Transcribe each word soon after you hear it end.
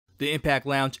The Impact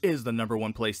Lounge is the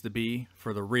 #1 place to be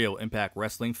for the real Impact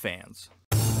Wrestling fans.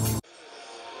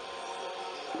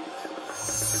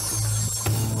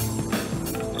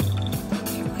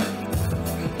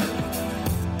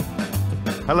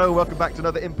 Hello, welcome back to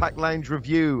another Impact Lounge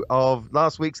review of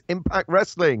last week's Impact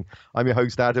Wrestling. I'm your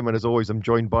host, Adam, and as always, I'm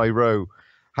joined by Ro.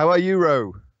 How are you,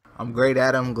 Ro? I'm great,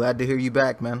 Adam. Glad to hear you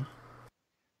back, man.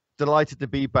 Delighted to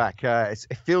be back.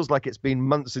 It feels like it's been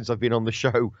months since I've been on the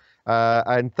show,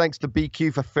 and thanks to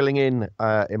BQ for filling in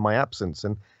my absence.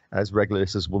 And as regular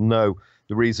listeners will know,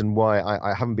 the reason why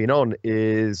I haven't been on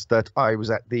is that I was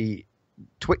at the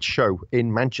Twitch show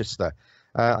in Manchester.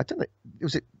 I don't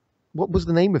know, what was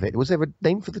the name of it? Was there a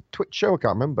name for the Twitch show? I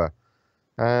can't remember.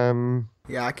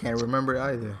 Yeah, I can't remember it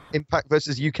either. Impact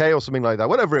versus UK or something like that.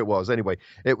 Whatever it was. Anyway,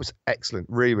 it was excellent.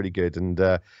 Really, really good. And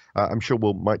I'm sure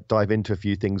might dive into a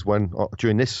few things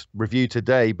during this review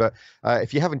today. But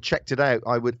if you haven't checked it out,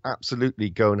 I would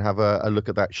absolutely go and have a look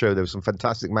at that show. There were some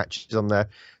fantastic matches on there.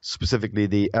 Specifically,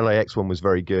 the LAX one was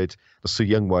very good. The Su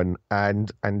Yung one.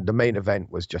 And the main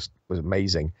event was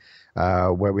amazing.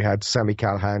 Where we had Sami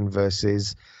Callihan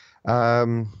versus...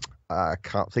 I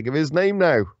can't think of his name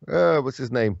now. What's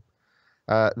his name?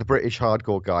 The British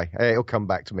hardcore guy. It'll come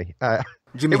back to me.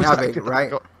 Jimmy Havoc,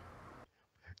 right?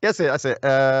 Yes, that's it.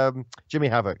 Jimmy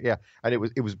Havoc, yeah. And it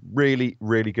was really,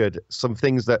 really good. Some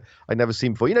things that I'd never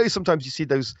seen before. You know, sometimes you see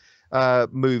those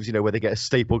moves, you know, where they get a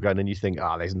staple gun and you think,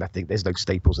 there's no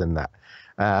staples in that.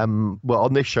 Well,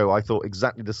 on this show, I thought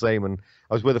exactly the same. And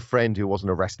I was with a friend who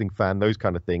wasn't a wrestling fan, those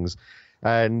kind of things.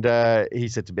 And he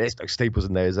said to me, there's no staples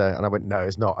in there, is there? And I went, no,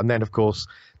 it's not. And then, of course,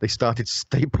 they started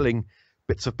stapling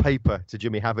bits of paper to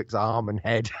Jimmy Havoc's arm and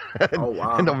head. Oh,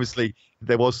 wow. And obviously,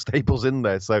 there was staples in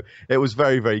there. So it was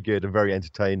very, very good and very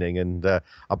entertaining. And I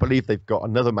believe they've got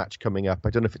another match coming up. I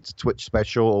don't know if it's a Twitch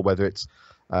special or whether it's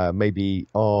maybe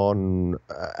on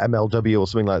MLW or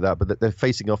something like that. But they're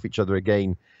facing off each other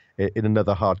again in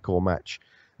another hardcore match.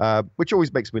 Which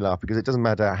always makes me laugh because it doesn't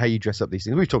matter how you dress up these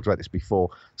things. We've talked about this before.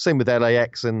 Same with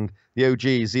LAX and the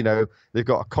OGs, you know, they've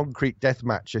got a concrete death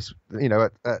match, you know,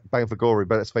 at Bound for Glory.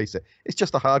 But let's face it, it's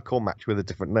just a hardcore match with a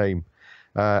different name.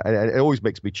 And it always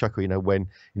makes me chuckle, you know, when,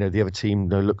 you know, the other team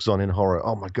looks on in horror.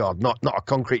 Oh, my God, not a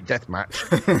concrete death match.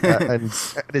 And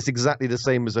it's exactly the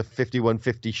same as a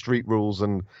 5150 Street Rules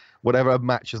and whatever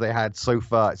matches they had so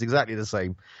far. It's exactly the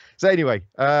same. So anyway,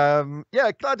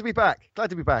 yeah, glad to be back.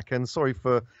 Glad to be back. And sorry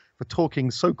for talking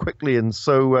so quickly and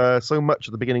so much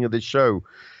at the beginning of this show.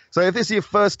 So if this is your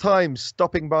first time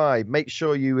stopping by, make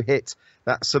sure you hit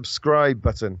that subscribe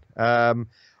button.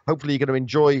 Hopefully you're going to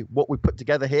enjoy what we put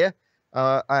together here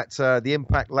at the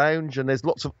Impact Lounge. And there's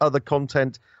lots of other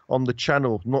content on the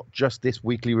channel, not just this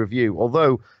weekly review.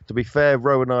 Although, to be fair,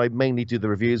 Ro and I mainly do the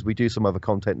reviews. We do some other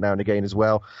content now and again as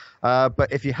well.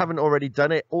 But if you haven't already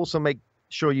done it, also make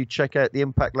sure you check out the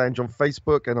Impact Lounge on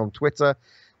Facebook and on Twitter.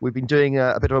 We've been doing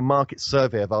a bit of a market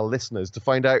survey of our listeners to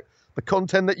find out the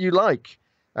content that you like.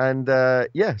 And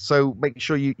yeah, so make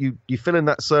sure you fill in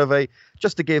that survey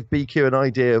just to give BQ an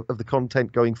idea of the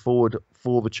content going forward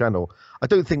for the channel. I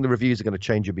don't think the reviews are going to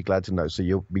change, you'll be glad to know. So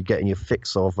you'll be getting your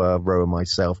fix of Ro and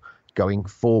myself going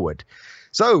forward.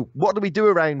 So what do we do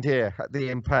around here at the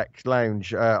Impact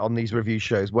Lounge on these review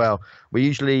shows? Well, we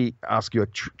usually ask you a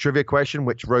trivia question,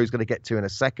 which Ro's going to get to in a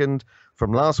second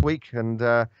from last week. And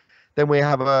then we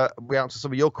answer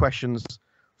some of your questions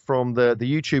from the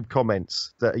YouTube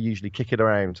comments that are usually kicking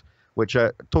around, which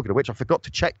talking of which, I forgot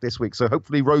to check this week. So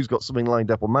hopefully Ro's got something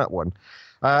lined up on that one.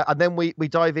 And then we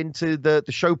dive into the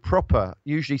show proper,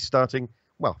 usually starting,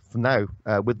 well, for now,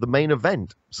 with the main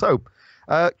event. So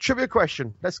trivia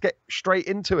question. Let's get straight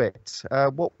into it.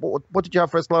 What did you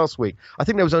have for us last week? I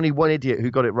think there was only one idiot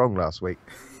who got it wrong last week.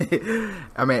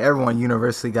 I mean, everyone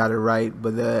universally got it right,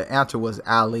 but the answer was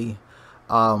Allie.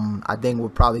 I think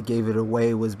what probably gave it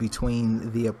away was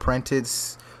between the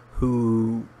apprentice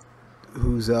whoever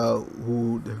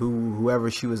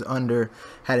she was under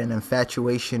had an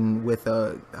infatuation with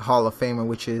a Hall of Famer,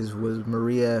 was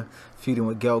Maria feuding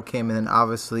with Gail Kim, and then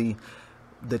obviously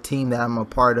the team that I'm a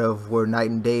part of were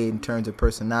night and day in terms of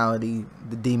personality,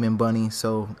 the Demon Bunny,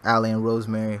 so Allie and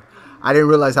Rosemary. I didn't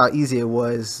realize how easy it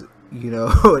was, you know,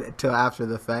 till after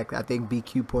the fact. I think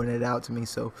BQ pointed it out to me,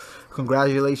 so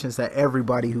congratulations to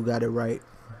everybody who got it right.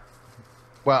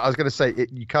 Well, I was going to say,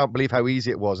 you can't believe how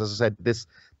easy it was. As I said, this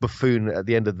buffoon at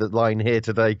the end of the line here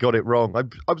today got it wrong.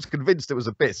 I was convinced it was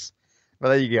Abyss.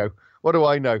 Well, there you go. What do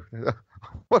I know?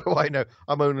 What do I know?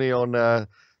 I'm only on the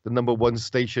 #1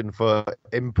 station for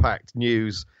Impact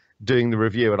News doing the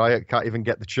review, and I can't even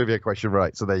get the trivia question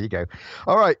right. So there you go.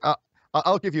 All right,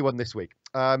 I'll give you one this week.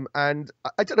 And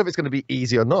I don't know if it's going to be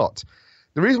easy or not.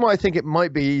 The reason why I think it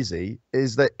might be easy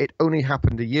is that it only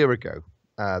happened a year ago,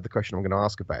 the question I'm going to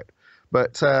ask about.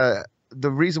 But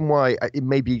the reason why it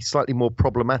may be slightly more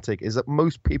problematic is that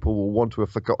most people will want to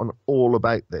have forgotten all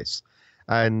about this.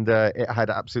 And it had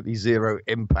absolutely zero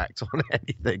impact on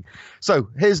anything. So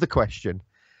here's the question.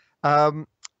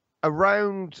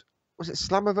 Around, was it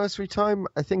Slammiversary time?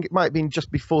 I think it might have been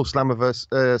just before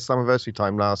Slammiversary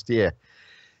time last year.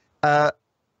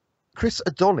 Chris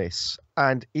Adonis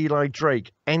and Eli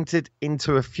Drake entered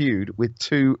into a feud with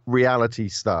two reality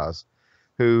stars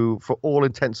who, for all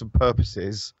intents and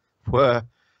purposes, were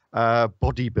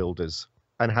bodybuilders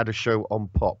and had a show on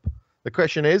Pop. The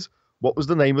question is, what was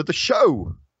the name of the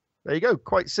show? There you go.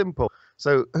 Quite simple.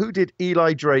 So who did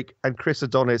Eli Drake and Chris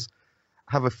Adonis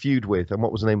have a feud with, and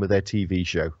what was the name of their TV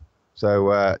show?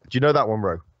 So do you know that one,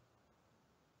 Ro?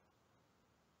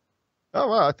 Oh,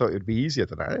 well, I thought it would be easier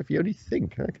than that if you only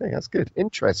think. Okay, that's good.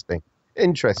 Interesting.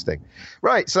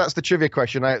 Right, so that's the trivia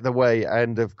question out of the way.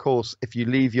 And, of course, if you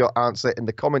leave your answer in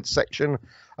the comments section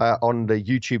on the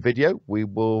YouTube video, we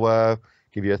will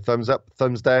give you a thumbs up,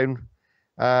 thumbs down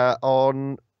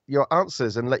on your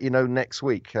answers and let you know next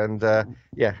week. And,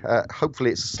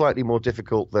 hopefully it's slightly more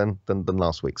difficult than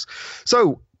last week's.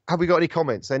 So have we got any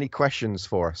comments, any questions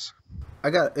for us?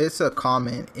 It's a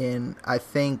comment, and I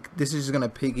think this is going to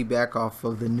piggyback off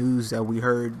of the news that we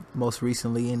heard most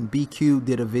recently, and BQ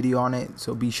did a video on it,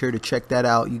 so be sure to check that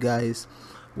out, you guys,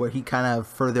 where he kind of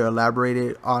further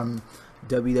elaborated on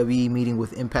WWE meeting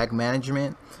with Impact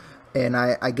Management. And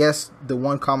I guess the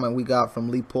one comment we got from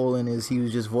Lee Poland is he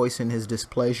was just voicing his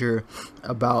displeasure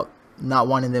about not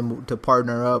wanting them to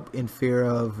partner up in fear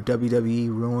of WWE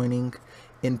ruining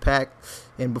Impact.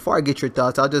 And before I get your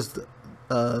thoughts, I'll just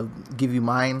give you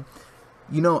mine.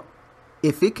 You know,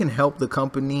 if it can help the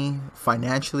company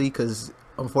financially, because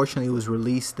unfortunately it was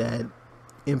released that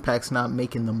Impact's not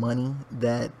making the money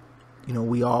that, you know,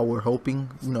 we all were hoping.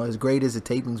 You know, as great as the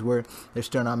tapings were, they're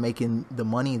still not making the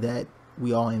money that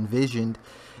we all envisioned.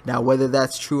 Now, whether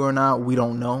that's true or not, we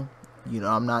don't know. You know,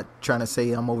 I'm not trying to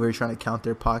say I'm over here trying to count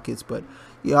their pockets, but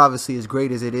you know, obviously as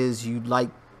great as it is, you'd like,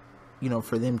 you know,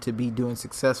 for them to be doing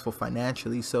successful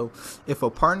financially. So if a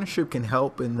partnership can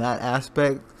help in that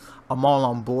aspect, I'm all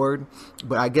on board.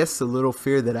 But I guess the little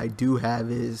fear that I do have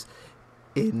is,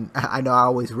 I know I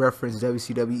always reference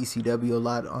WCW, ECW a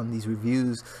lot on these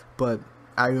reviews, but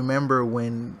I remember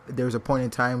when there was a point in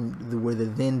time where the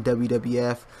then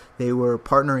WWF, they were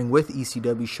partnering with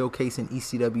ECW, showcasing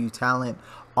ECW talent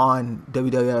on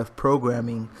WWF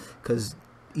programming, because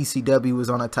ECW was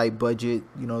on a tight budget.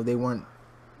 You know, they weren't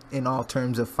in all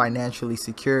terms of financially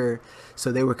secure, so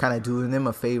they were kind of doing them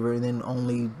a favor, and then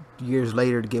only years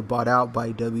later to get bought out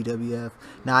by WWF.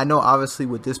 Now I know obviously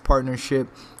with this partnership,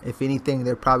 if anything,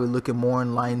 they're probably looking more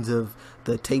in lines of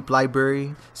the tape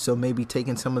library, so maybe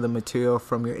taking some of the material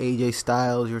from your AJ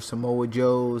Styles, your Samoa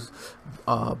Joes,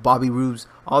 Bobby Roode,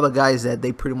 all the guys that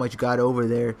they pretty much got over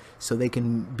there, so they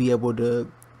can be able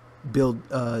to build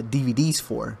DVDs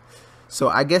for. So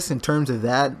I guess in terms of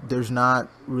that, there's not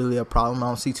really a problem. I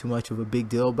don't see too much of a big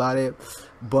deal about it.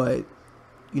 But,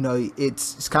 you know,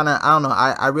 it's kind of, I don't know.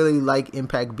 I really like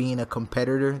Impact being a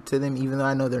competitor to them, even though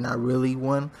I know they're not really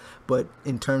one. But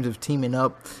in terms of teaming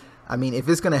up, I mean, if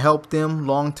it's going to help them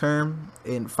long term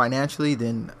and financially,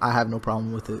 then I have no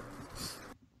problem with it.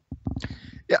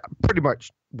 Yeah, pretty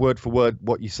much word for word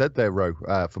what you said there, Ro.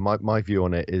 For my view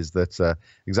on it is that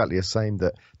exactly the same,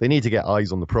 that they need to get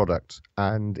eyes on the product.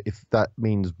 And if that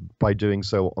means by doing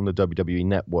so on the WWE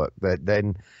network,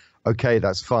 then okay,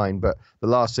 that's fine. But the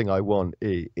last thing I want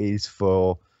is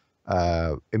for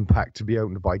Impact to be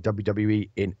owned by WWE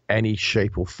in any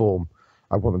shape or form.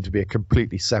 I want them to be a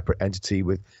completely separate entity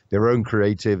with their own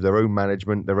creative, their own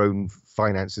management, their own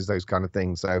finances, those kind of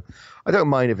things. So I don't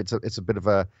mind if it's a bit of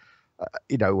a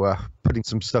putting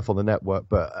some stuff on the network,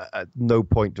 but at no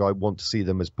point do I want to see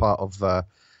them as part of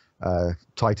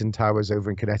Titan Towers over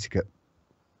in Connecticut.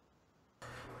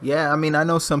 Yeah, I mean, I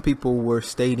know some people were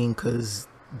stating, because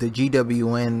the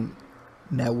GWN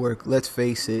network, let's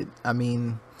face it, I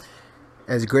mean,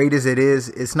 as great as it is,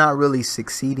 it's not really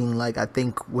succeeding like I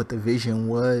think what the vision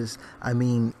was. I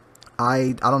mean,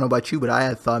 I don't know about you, but I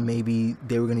had thought maybe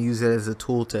they were going to use it as a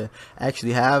tool to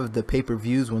actually have the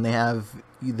pay-per-views when they have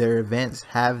their events,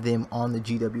 have them on the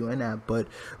GWN app. But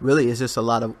really, it's just a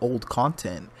lot of old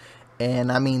content.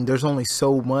 And I mean, there's only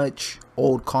so much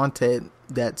old content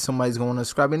that somebody's going to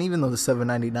subscribe. And even though the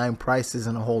 $7.99 price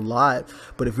isn't a whole lot,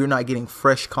 but if you're not getting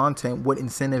fresh content, what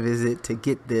incentive is it to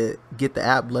get the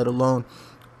app? Let alone,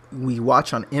 we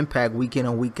watch on Impact week in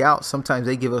and week out. Sometimes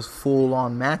they give us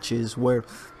full-on matches where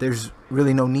there's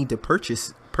really no need to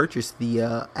purchase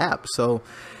the app. So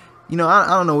I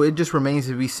don't know. It just remains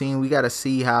to be seen. We got to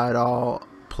see how it all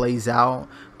plays out.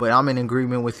 But I'm in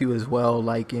agreement with you as well.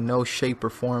 Like, in no shape or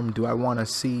form do I want to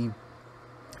see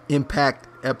Impact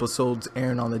episodes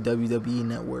airing on the WWE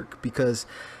network, because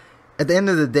at the end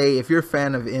of the day, if you're a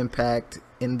fan of Impact,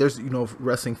 and there's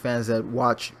wrestling fans that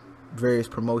watch various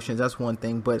promotions, that's one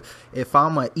thing. But if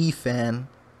I'm an E fan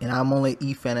and I'm only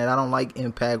E fan and I don't like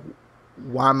Impact,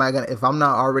 why am I gonna, if I'm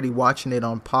not already watching it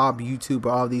on Pop, YouTube,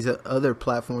 or all these other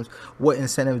platforms, what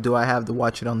incentive do I have to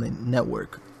watch it on the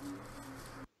network?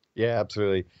 Yeah,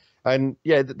 absolutely. And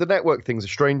yeah, the network thing's a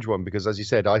strange one, because as you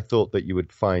said, I thought that you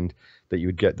would find that you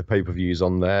would get the pay-per-views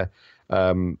on there.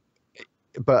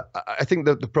 But I think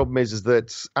that the problem is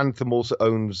that Anthem also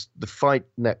owns the Fight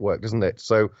Network, doesn't it?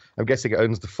 So I'm guessing it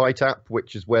owns the Fight app,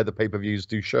 which is where the pay-per-views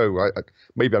do show, right?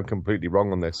 Maybe I'm completely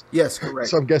wrong on this. Yes, correct.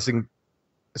 So I'm guessing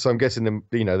them,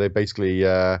 they basically,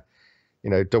 don't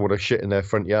want to shit in their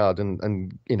front yard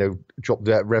and drop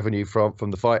that revenue from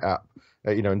the Fight app,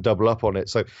 and double up on it.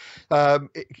 So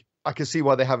I can see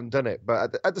why they haven't done it.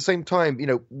 But at the same time,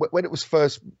 when it was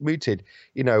first mooted,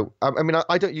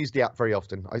 I don't use the app very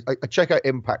often. I check out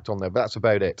Impact on there, but that's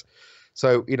about it.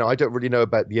 So, I don't really know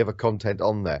about the other content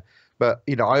on there. But,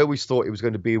 I always thought it was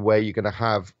going to be where you're going to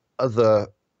have other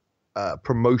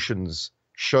promotions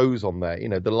shows on there,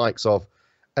 the likes of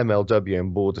MLW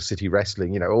and Border City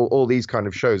Wrestling, all these kind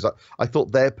of shows. I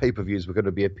thought their pay-per-views were going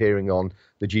to be appearing on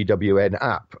the GWN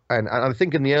app. And I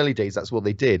think in the early days, that's what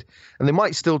they did. And they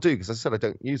might still do, because as I said, I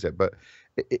don't use it. But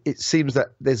it seems that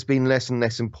there's been less and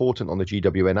less important on the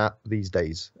GWN app these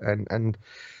days. And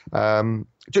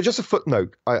just a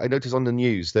footnote, I noticed on the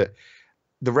news that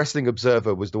the Wrestling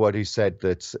Observer was the one who said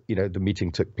that, the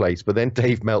meeting took place. But then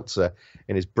Dave Meltzer,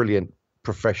 in his brilliant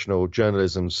professional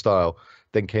journalism style,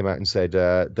 then came out and said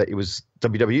that it was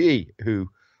WWE who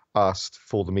asked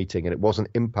for the meeting and it wasn't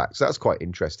Impact. So that's quite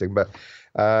interesting. But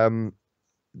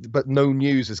no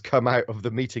news has come out of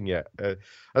the meeting yet. The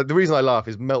reason I laugh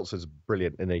is Meltzer's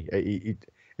brilliant, and he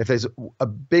if there's a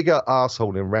bigger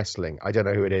asshole in wrestling, I don't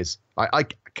know who it is. I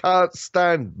can't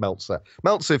stand Meltzer.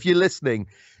 Meltzer, if you're listening,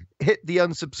 hit the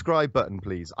unsubscribe button,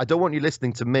 please. I don't want you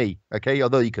listening to me, okay?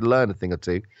 Although you can learn a thing or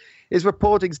two. His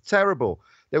reporting's terrible.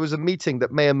 There was a meeting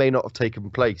that may or may not have taken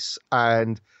place,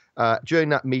 and during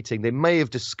that meeting, they may have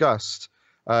discussed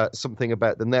something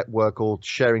about the network or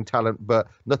sharing talent, but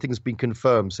nothing's been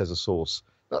confirmed, says a source.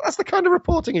 That's the kind of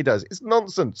reporting he does. It's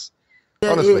nonsense.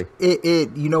 Yeah, honestly.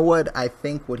 You know what? I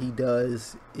think what he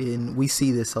does, we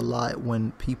see this a lot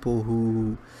when people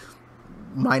who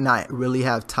might not really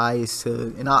have ties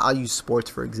to, and I'll use sports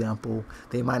for example,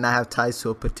 they might not have ties to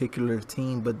a particular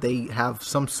team, but they have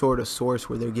some sort of source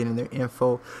where they're getting their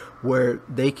info, where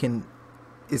they can,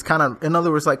 it's kind of, in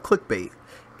other words, like clickbait.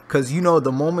 Because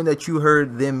the moment that you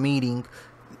heard them meeting,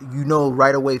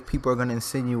 right away people are going to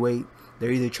insinuate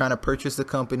they're either trying to purchase the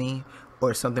company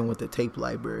or something with the tape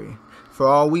library. For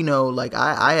all we know, like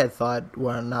I had thought,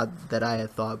 well, not that I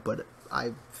had thought, but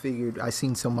I figured, I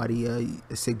seen somebody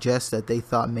suggest that they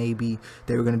thought maybe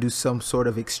they were going to do some sort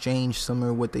of exchange similar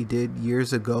to what they did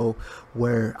years ago,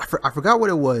 where I forgot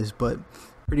what it was, but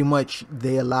pretty much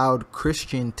they allowed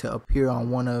Christian to appear on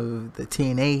one of the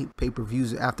TNA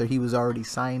pay-per-views after he was already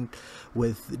signed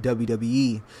with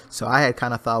WWE. So I had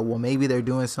kind of thought, well, maybe they're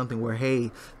doing something where,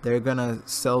 hey, they're going to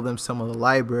sell them some of the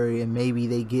library, and maybe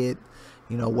they get,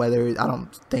 whether, I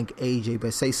don't think AJ,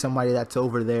 but say somebody that's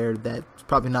over there that's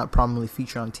probably not prominently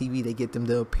featured on TV, they get them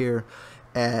to appear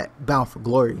at Bound for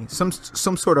Glory, some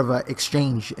sort of a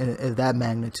exchange of that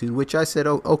magnitude, which I said,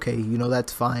 oh, okay,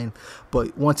 that's fine.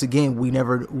 But once again, we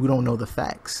don't know the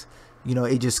facts.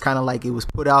 It just kind of like it was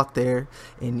put out there,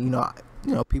 and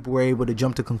people were able to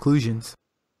jump to conclusions.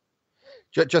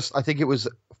 I think it was,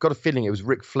 I've got a feeling it was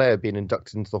Ric Flair being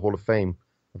inducted into the Hall of Fame.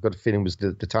 I've got a feeling it was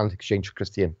the talent exchange for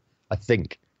Christian, I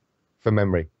think, from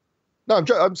memory. No,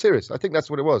 I'm serious. I think that's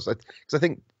what it was. Because I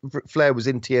think Flair was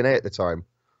in TNA at the time,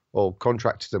 or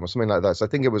contracted him or something like that. So I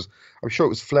think I'm sure it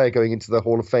was Flair going into the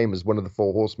Hall of Fame as one of the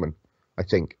Four Horsemen, I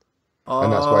think.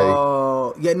 And that's why.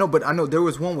 Oh, yeah, no, but I know there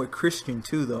was one with Christian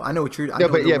too, though. I know what you're.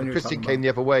 But Christian came the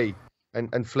other way,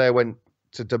 and Flair went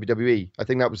to WWE. I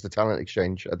think that was the talent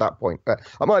exchange at that point. But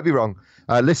I might be wrong.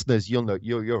 Listeners, you'll know,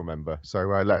 you'll remember. So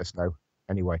let us know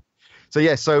anyway. So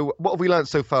yeah, so what have we learned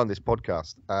so far in this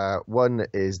podcast? One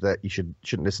is that you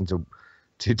shouldn't listen to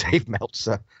Dave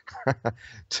Meltzer.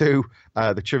 Two,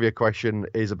 the trivia question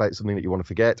is about something that you want to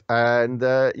forget. And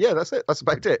yeah, that's it. That's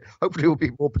about it. Hopefully we'll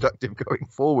be more productive going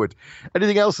forward.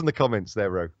 Anything else in the comments there,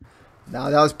 Ro?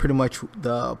 No, that was pretty much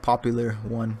the popular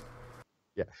one.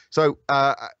 Yeah. So,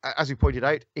 as we pointed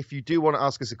out, if you do want to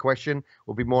ask us a question,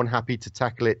 we'll be more than happy to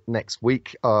tackle it next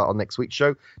week on next week's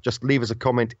show. Just leave us a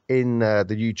comment in the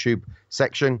YouTube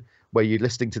section where you're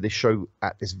listening to this show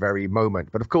at this very moment.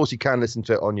 But of course, you can listen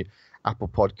to it on your Apple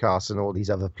Podcasts and all these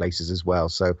other places as well.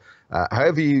 So,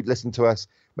 however you listen to us,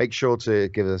 make sure to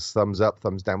give us thumbs up,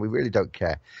 thumbs down. We really don't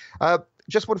care.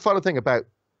 Just one final thing about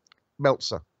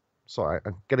Meltzer. Sorry,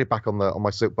 I'm getting back on my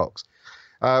soapbox.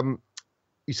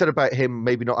 You said about him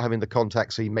maybe not having the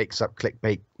contact, so he makes up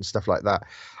clickbait and stuff like that.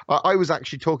 I was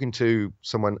actually talking to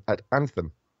someone at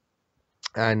Anthem,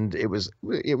 and it was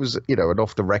an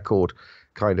off the record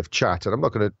kind of chat, and I'm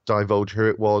not going to divulge who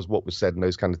it was, what was said, and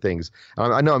those kind of things.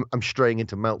 And I know I'm straying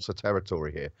into Meltzer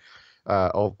territory here,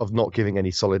 of not giving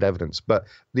any solid evidence, but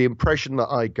the impression that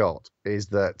I got is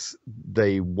that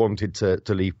they wanted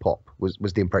to leave pop was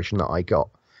the impression that I got.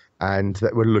 And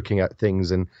that we're looking at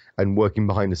things and working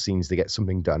behind the scenes to get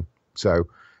something done. So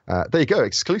there you go,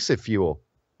 exclusive for you all.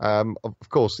 Of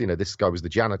course, this guy was the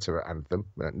janitor at Anthem.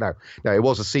 No, it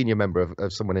was a senior member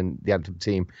of someone in the Anthem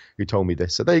team who told me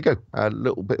this. So there you go, a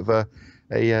little bit of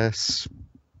a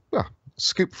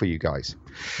scoop for you guys.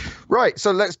 Right,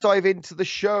 so let's dive into the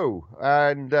show.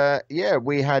 And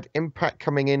we had Impact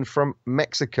coming in from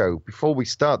Mexico. Before we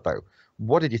start, though,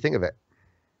 what did you think of it?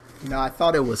 I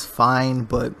thought it was fine,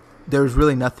 but there was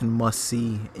really nothing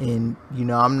must-see. And,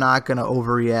 I'm not going to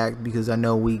overreact because I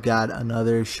know we got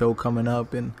another show coming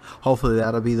up, and hopefully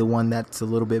that'll be the one that's a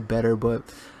little bit better. But,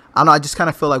 I don't know, I just kind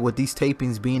of feel like with these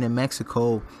tapings being in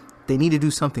Mexico, they need to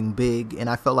do something big. And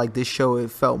I felt like this show,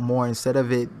 it felt more, instead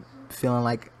of it feeling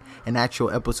like an actual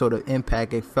episode of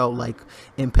Impact, it felt like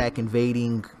Impact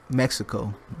invading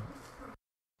Mexico.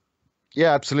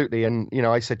 Yeah, absolutely. And,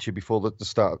 I said to you before the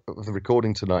start of the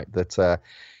recording tonight that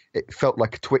it felt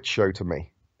like a Twitch show to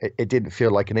me. It didn't feel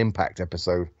like an Impact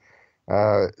episode.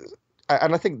 And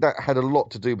I think that had a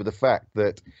lot to do with the fact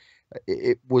that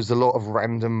it was a lot of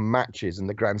random matches in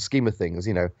the grand scheme of things.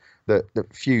 The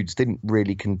feuds didn't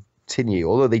really continue,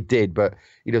 although they did. But,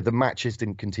 the matches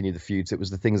didn't continue the feuds. It was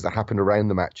the things that happened around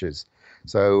the matches.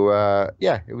 So,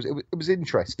 it was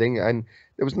interesting. And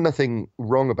there was nothing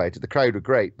wrong about it. The crowd were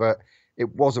great, but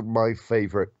it wasn't my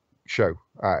favorite show,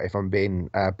 if I'm being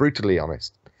brutally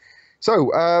honest.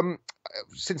 So,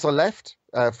 since I left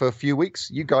for a few weeks,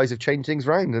 you guys have changed things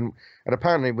around, and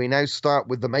apparently we now start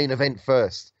with the main event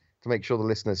first to make sure the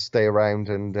listeners stay around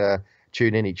and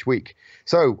tune in each week.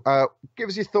 So, give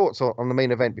us your thoughts on the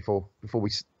main event before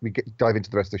we dive into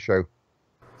the rest of the show.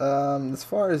 As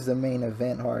far as the main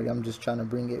event, Hardy, I'm just trying to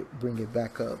bring it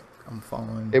back up. I'm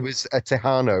following. It was a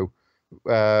Texano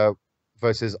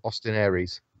versus Austin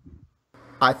Aries.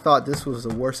 I thought this was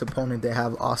the worst opponent to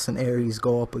have Austin Aries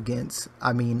go up against.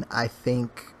 I mean, I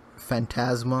think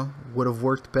Phantasma would have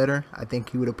worked better. I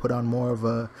think he would have put on more of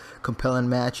a compelling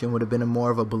match and would have been more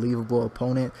of a believable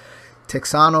opponent.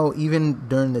 Texano, even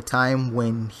during the time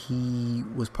when he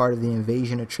was part of the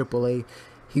invasion of AAA,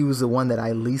 he was the one that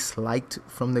I least liked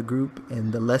from the group,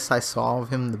 and the less I saw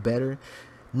of him, the better.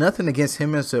 Nothing against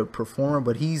him as a performer,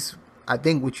 but he's, I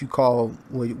think, what you call,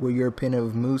 what your opinion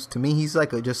of Moose, to me, he's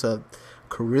like just a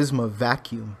charisma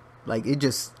vacuum. Like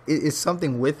it's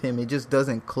something with him. It just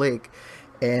doesn't click.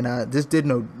 And this did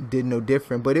no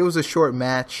different. But it was a short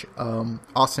match.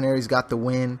 Austin Aries got the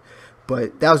win.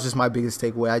 But that was just my biggest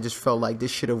takeaway. I just felt like this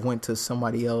should have went to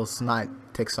somebody else, not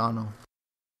Texano.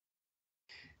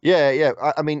 Yeah.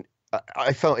 I mean,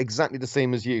 I felt exactly the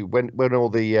same as you when all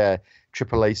the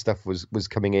AAA stuff was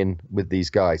coming in with these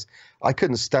guys. I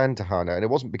couldn't stand Texano, and it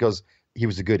wasn't because he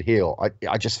was a good heel.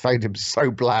 I just found him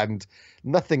so bland.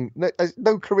 No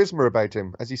charisma about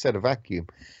him, as you said, a vacuum.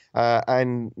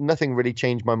 And nothing really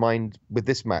changed my mind with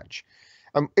this match.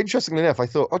 Interestingly enough, I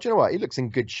thought, do you know what? He looks in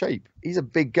good shape. He's a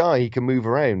big guy. He can move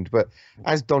around. But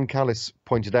as Don Callis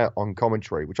pointed out on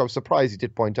commentary, which I was surprised he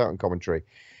did point out on commentary,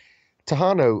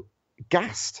 Texano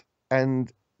gassed.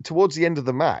 And towards the end of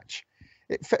the match,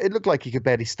 it looked like he could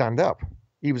barely stand up.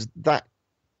 He was that,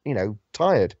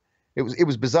 tired. It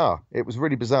was bizarre. It was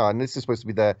really bizarre. And this is supposed to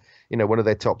be their, one of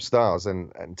their top stars.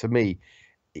 And to me,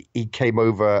 he came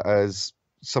over as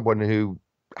someone who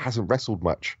hasn't wrestled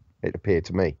much, it appeared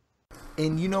to me.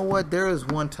 And you know what? There was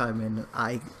one time, and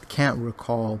I can't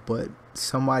recall, but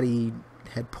somebody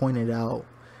had pointed out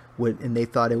and they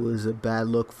thought it was a bad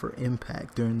look for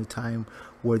Impact during the time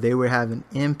where they were having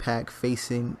Impact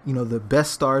facing, the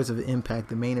best stars of Impact,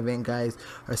 the main event guys,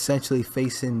 are essentially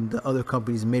facing the other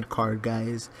company's mid-card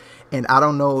guys. And I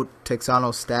don't know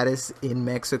Texano's status in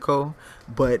Mexico,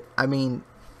 but, I mean,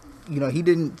 he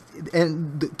didn't.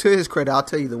 And to his credit, I'll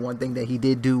tell you the one thing that he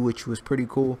did do, which was pretty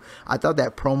cool. I thought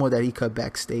that promo that he cut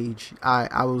backstage,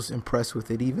 I was impressed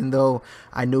with it. Even though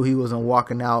I knew he wasn't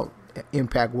walking out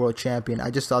Impact World Champion,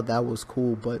 I just thought that was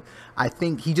cool. But I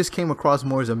think he just came across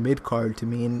more as a mid card to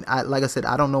me. And like I said,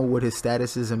 I don't know what his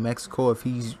status is in Mexico, if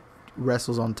he's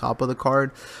wrestles on top of the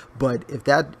card. But if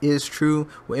that is true,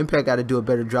 what Impact got to do a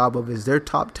better job of is their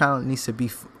top talent needs to be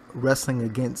wrestling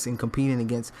against and competing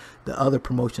against the other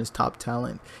promotion's top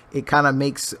talent. It kind of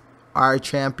makes our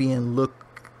champion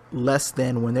look less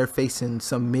than when they're facing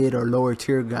some mid or lower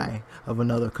tier guy of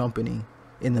another company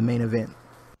in the main event.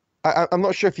 I'm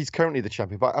not sure if he's currently the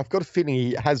champion, but I've got a feeling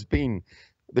he has been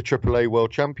the AAA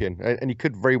World Champion, and he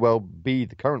could very well be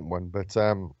the current one. But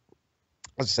as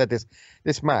I said,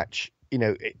 this match,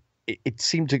 it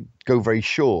seemed to go very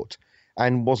short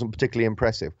and wasn't particularly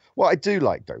impressive. What I do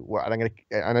like, though,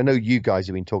 and I know you guys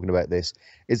have been talking about this,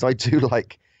 is I do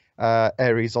like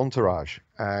Aries' entourage.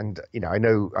 And, I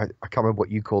know, I can't remember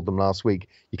what you called them last week.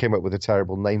 You came up with a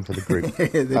terrible name for the group.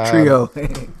 The trio.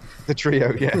 The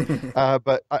trio, yeah.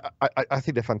 But I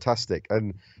think they're fantastic.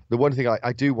 And the one thing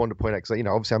I do want to point out, because,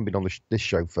 obviously I haven't been on this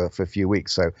show for a few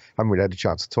weeks, so I haven't really had a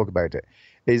chance to talk about it,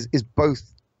 is both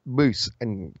Moose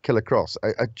and Killer Cross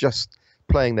are just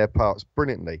playing their parts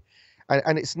brilliantly.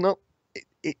 And it's not,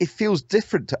 it feels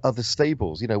different to other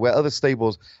stables, where other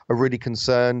stables are really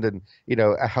concerned and,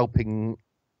 are helping,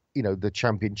 the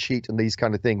champion cheat and these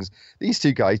kind of things. These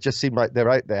two guys just seem like they're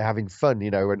out there having fun,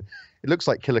 and it looks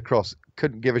like Killer Cross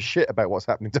couldn't give a shit about what's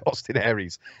happening to Austin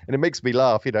Aries. And it makes me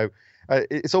laugh,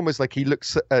 it's almost like he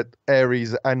looks at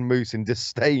Aries and Moose in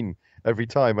disdain every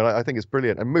time. And I think it's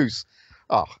brilliant. And Moose,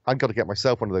 I've got to get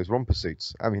myself one of those romper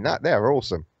suits. I mean, they're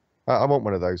awesome. I want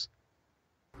one of those.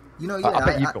 Yeah, I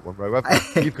bet you've got one, bro.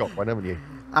 You've got one, haven't you?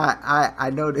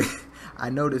 I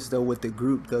noticed though with the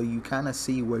group though, you kind of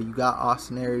see where you got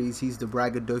Austin Aries, he's the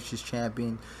braggadocious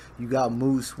champion. You got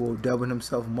Moose, dubbing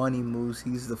himself Money Moose.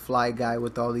 He's the fly guy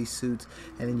with all these suits,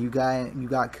 and then you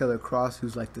got Killer Cross,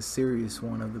 who's like the serious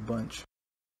one of the bunch.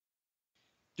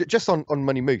 Just on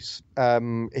Money Moose,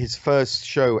 his first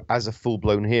show as a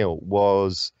full-blown heel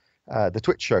was the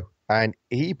Twitch show, and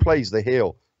he plays the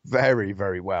heel very,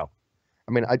 very well.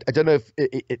 I mean, I don't know if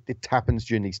it happens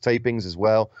during these tapings as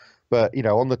well, but,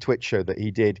 on the Twitch show that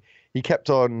he did, he kept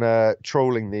on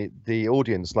trolling the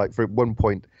audience. Like, for one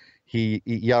point, he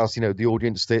asked, the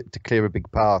audience to clear a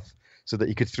big path so that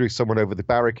he could throw someone over the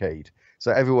barricade.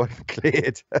 So everyone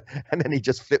cleared, and then he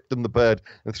just flipped them the bird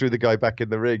and threw the guy back in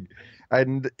the ring.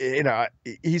 And,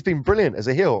 he's been brilliant as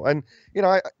a heel. And,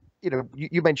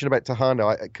 you mentioned about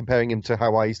Texano, comparing him to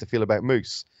how I used to feel about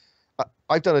Moose.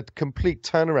 I've done a complete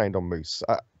turnaround on Moose.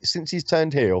 Since he's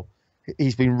turned heel,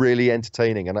 he's been really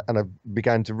entertaining, and I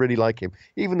began to really like him.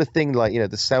 Even the thing like, the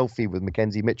selfie with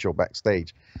Mackenzie Mitchell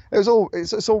backstage. It's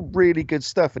all really good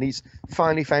stuff, and he's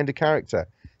finally found a character.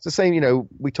 It's the same,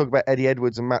 we talk about Eddie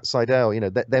Edwards and Matt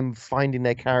Sydal, them finding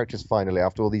their characters finally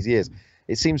after all these years.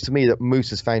 It seems to me that Moose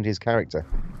has found his character.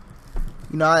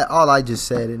 All I just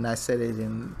said, and I said it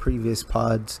in previous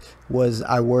pods, was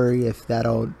I worry if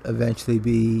that'll eventually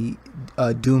be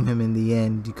doom him in the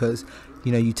end, because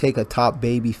you take a top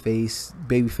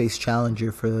babyface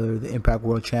challenger for the Impact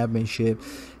World Championship,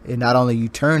 and not only you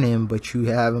turn him, but you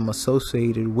have him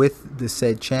associated with the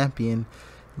said champion.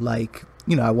 Like,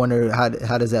 I wonder how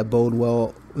does that bode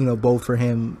well, bode for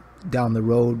him down the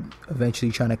road,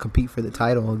 eventually trying to compete for the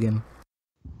title again.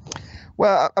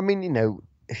 Well, I mean,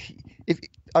 if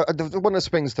the one that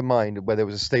springs to mind where there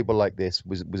was a stable like this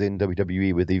was in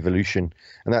WWE with Evolution,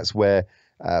 and that's where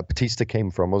Batista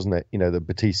came from, wasn't it? The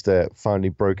Batista finally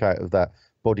broke out of that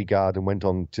bodyguard and went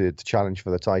on to challenge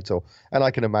for the title. And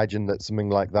I can imagine that something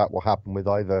like that will happen with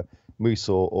either Moose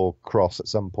or Cross at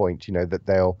some point. That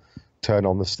they'll turn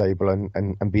on the stable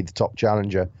and be the top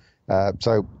challenger.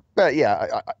 But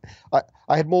yeah,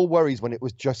 I had more worries when it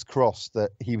was just Cross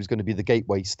that he was going to be the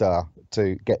gateway star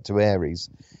to get to Aries.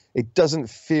 It doesn't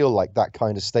feel like that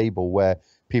kind of stable where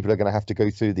people are going to have to go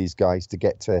through these guys to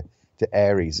get to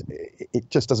Aries. It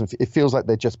just doesn't. It feels like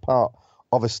they're just part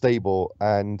of a stable,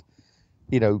 and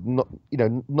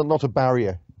not a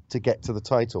barrier to get to the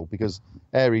title, because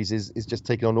Aries is just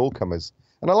taking on all comers.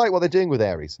 And I like what they're doing with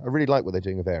Aries. I really like what they're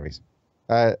doing with Aries,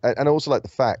 and I also like the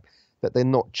fact that they're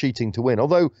not cheating to win.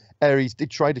 Although Aries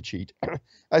did try to cheat,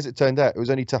 as it turned out, it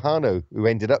was only Texano who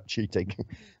ended up cheating,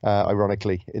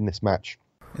 ironically, in this match.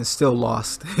 And still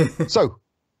lost.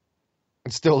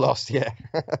 Still lost, yeah.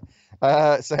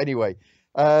 So anyway,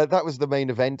 that was the main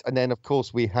event. And then, of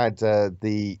course, we had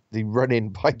the run-in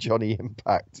by Johnny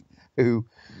Impact, who,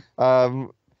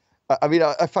 I mean,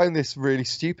 I found this really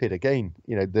stupid. Again,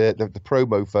 the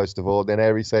promo first of all, then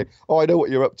Aries said, "Oh, I know what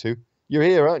you're up to. You're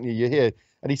here, aren't you? You're here."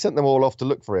 And he sent them all off to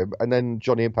look for him, and then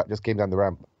Johnny Impact just came down the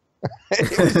ramp.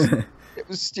 It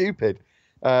was stupid,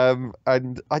 and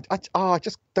I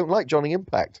just don't like Johnny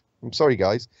Impact. I'm sorry,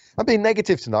 guys. I'm being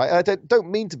negative tonight. I don't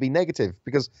mean to be negative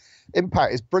because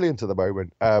Impact is brilliant at the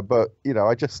moment, but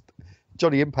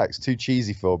Johnny Impact's too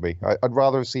cheesy for me. I'd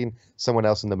rather have seen someone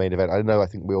else in the main event. I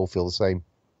think we all feel the same.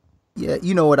 Yeah,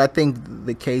 you know what? I think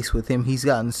the case with him, he's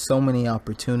gotten so many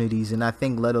opportunities, and I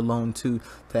think let alone to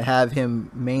have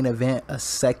him main event a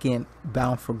second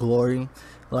Bound for Glory,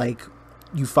 like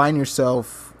you find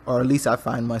yourself, or at least I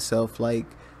find myself, like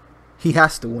he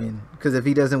has to win, because if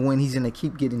he doesn't win, he's gonna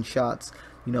keep getting shots.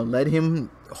 Let him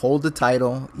hold the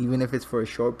title, even if it's for a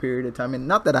short period of time. And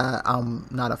not that I'm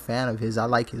not a fan of his, I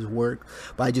like his work,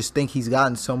 but I just think he's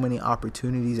gotten so many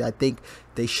opportunities. I think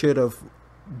they should have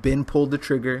been pulled the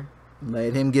trigger,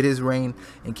 let him get his reign,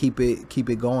 and keep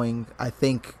it going. I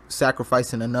think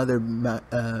sacrificing another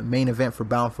main event for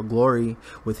Bound for Glory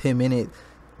with him in it,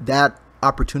 that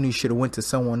opportunity should have went to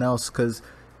someone else, because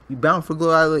Bound for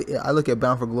Glory, I look at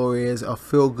Bound for Glory as a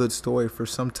feel-good story for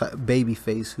some baby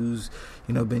face who's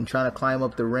been trying to climb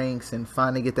up the ranks and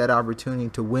finally get that opportunity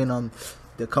to win on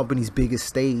the company's biggest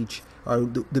stage, or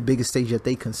the biggest stage that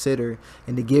they consider,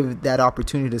 and to give that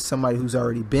opportunity to somebody who's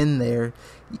already been there,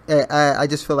 I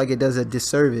just feel like it does a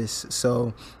disservice.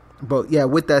 So, but yeah,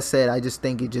 with that said, I just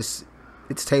think it's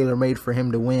tailor-made for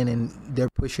him to win, and they're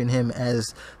pushing him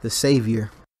as the savior.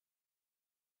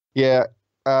 Yeah,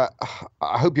 I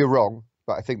hope you're wrong,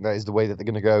 but I think that is the way that they're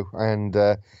going to go. And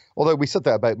although we said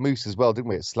that about Moose as well, didn't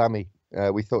we, at Slammy?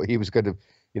 We thought he was going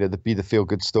to, be the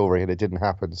feel-good story, and it didn't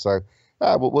happen. So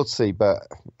we'll see. But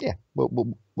yeah,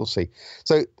 we'll see.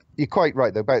 So you're quite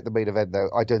right, though, about the main event, though.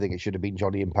 I don't think it should have been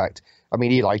Johnny Impact. I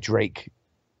mean, Eli Drake,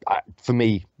 for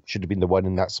me, should have been the one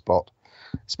in that spot,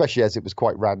 especially as it was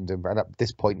quite random. And at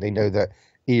this point, they know that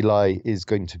Eli is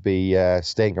going to be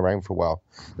staying around for a while.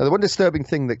 Now, the one disturbing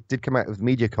thing that did come out of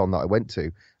MediaCon that I went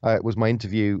to was my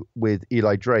interview with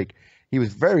Eli Drake. He was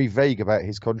very vague about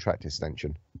his contract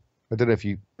extension. I don't know if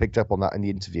you picked up on that in the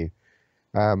interview.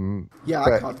 Yeah,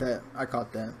 I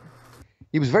caught that.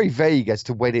 He was very vague as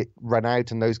to when it ran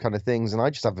out and those kind of things. And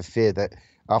I just have a fear that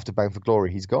after Bound for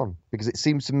Glory, he's gone. Because it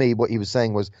seems to me what he was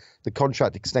saying was the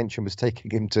contract extension was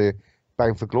taking him to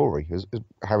Bound for Glory, is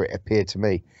how it appeared to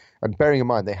me. And bearing in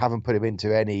mind, they haven't put him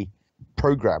into any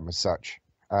program as such,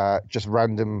 just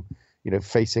random,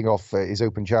 facing off his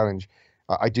open challenge.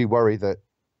 I do worry that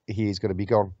he is going to be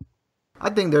gone. I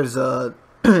think there's a,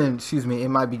 excuse me, it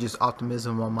might be just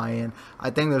optimism on my end. I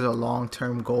think there's a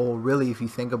long-term goal. Really, if you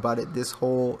think about it, this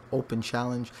whole open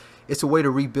challenge, it's a way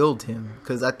to rebuild him,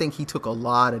 because I think he took a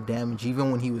lot of damage even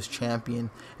when he was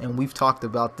champion. And we've talked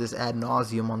about this ad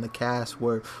nauseum on the cast,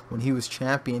 where when he was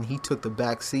champion, he took the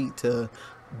back seat to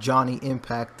Johnny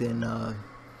Impact and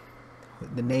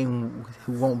the name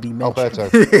who won't be mentioned.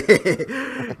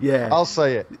 Alberto. Yeah, I'll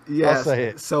say it. Yeah, I'll say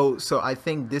it. So I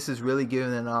think this is really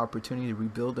giving them an opportunity to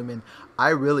rebuild him, and I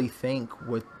really think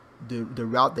with the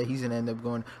route that he's gonna end up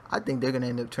going, I think they're gonna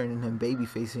end up turning him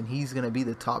babyface, and he's gonna be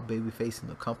the top babyface in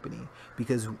the company.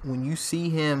 Because when you see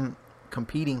him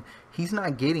competing, he's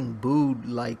not getting booed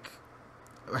like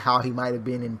how he might have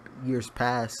been in years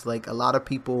past. Like a lot of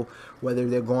people, whether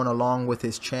they're going along with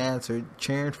his chants or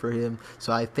cheering for him.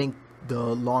 So I think the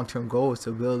long-term goal is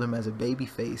to build him as a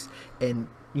babyface. And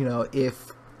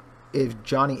if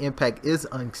Johnny Impact is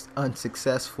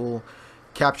unsuccessful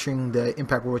capturing the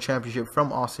Impact World Championship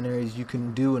from Austin Aries, you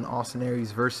can do an Austin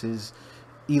Aries versus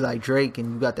Eli Drake,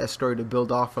 and you got that story to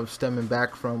build off of, stemming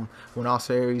back from when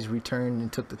Austin Aries returned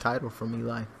and took the title from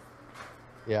Eli.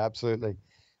 Yeah, absolutely.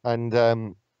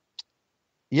 And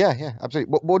yeah,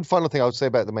 absolutely. One final thing I would say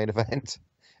about the main event,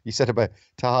 you said about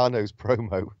Texano's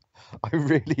promo. I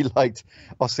really liked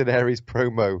Austin Aries'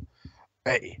 promo.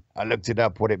 Hey, I looked it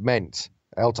up what it meant.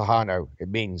 El Texano, it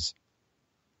means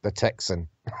the Texan.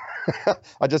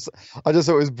 I just thought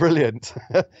it was brilliant.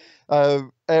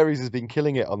 Aries has been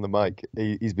killing it on the mic.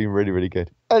 He's been really, really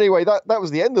good. Anyway, that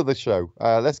was the end of the show.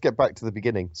 Let's get back to the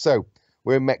beginning. So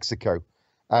we're in Mexico.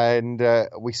 And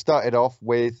we started off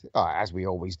with, as we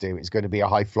always do, it's going to be a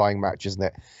high-flying match, isn't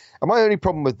it? And my only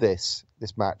problem with this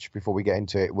match, before we get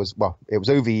into it, was, it was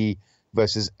OVE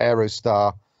versus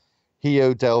Aerostar,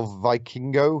 Hijo del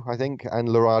Vikingo, I think, and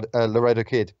Laredo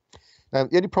Kid. Now,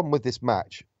 the only problem with this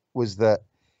match was that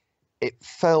it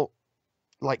felt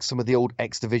like some of the old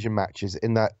X Division matches,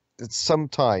 in that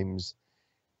sometimes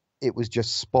it was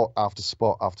just spot after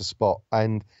spot after spot,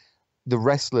 and the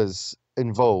wrestlers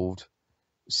involved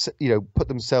put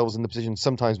themselves in the position.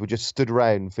 Sometimes we just stood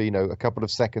around for a couple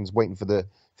of seconds waiting for the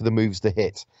moves to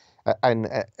hit, and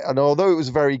although it was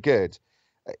very good,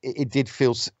 it did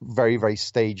feel very, very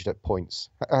staged at points.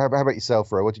 How about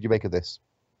yourself, Ro? What did you make of this?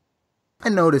 I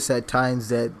notice at times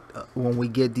that when we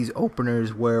get these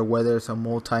openers whether it's a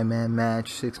multi-man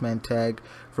match, 6-man tag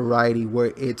variety,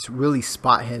 where it's really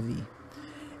spot heavy.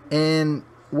 And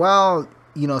while,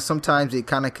 sometimes it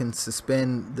kind of can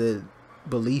suspend the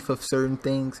belief of certain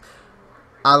things,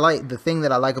 the thing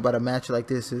that I like about a match like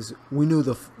this is we knew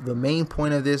the main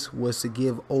point of this was to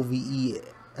give OVE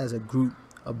as a group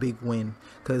a big win,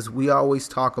 because we always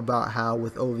talk about how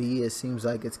with OVE it seems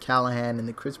like it's Callahan and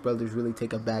the Chris brothers really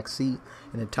take a back seat,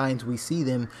 and at times we see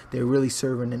them, they're really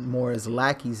serving it more as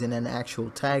lackeys than an actual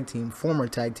tag team, former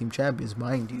tag team champions,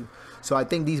 mind you. So I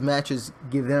think these matches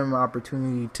give them an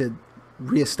opportunity to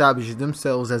reestablish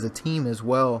themselves as a team as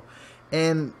well,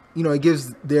 and it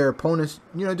gives their opponents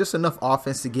just enough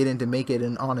offense to get in to make it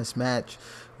an honest match.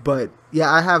 But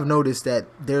yeah, I have noticed that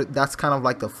that's kind of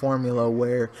like the formula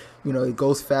where it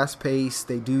goes fast paced,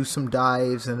 they do some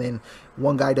dives, and then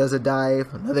one guy does a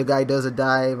dive, another guy does a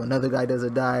dive, another guy does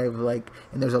a dive, and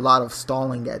there's a lot of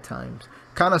stalling at times.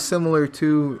 Kind of similar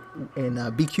to, and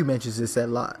BQ mentions this a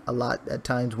lot at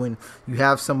times, when you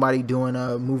have somebody doing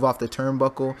a move off the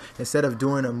turnbuckle, instead of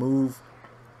doing a move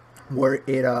where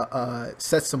it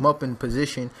sets them up in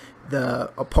position,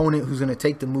 the opponent who's going to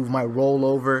take the move might roll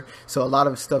over. So a lot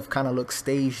of stuff kind of looks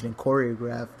staged and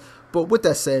choreographed. But with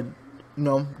that said,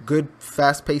 good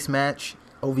fast-paced match.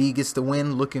 OVE gets the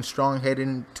win, looking strong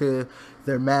heading into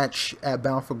their match at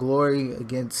Bound for Glory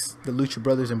against the Lucha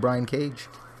Brothers and Brian Cage.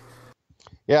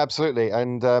 Yeah, absolutely.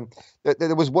 And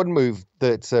there was one move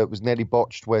that was nearly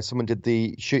botched, where someone did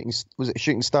the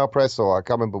shooting star press, or I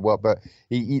can't remember what, but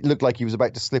he looked like he was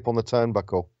about to slip on the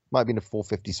turnbuckle. Might have been a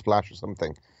 450 splash or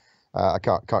something. I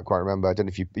can't quite remember. I don't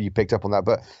know if you picked up on that,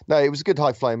 but no, it was a good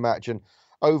high flying match. And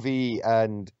OVE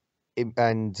and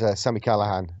Sami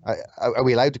Callihan. Are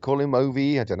we allowed to call him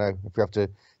OVE? I don't know if we have to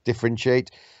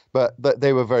differentiate, but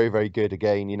they were very, very good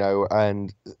again.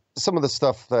 And some of the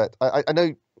stuff that I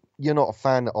know. You're not a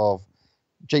fan of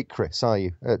Jake Chris, are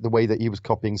you? The way that he was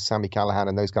copying Sami Callihan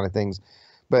and those kind of things.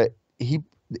 But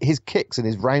his kicks and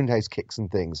his roundhouse kicks and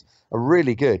things are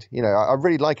really good. I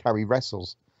really like how he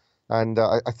wrestles. And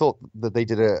I thought that they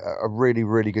did a really,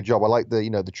 really good job. I like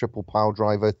the triple pile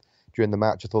driver during the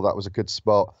match. I thought that was a good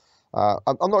spot.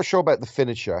 I'm not sure about the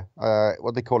finisher.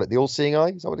 What do they call it? The all-seeing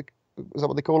eye? Is that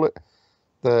what they call it?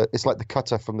 It's like the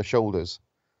cutter from the shoulders.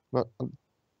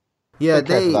 Yeah,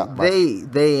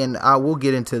 they and I will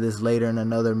get into this later in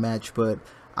another match, but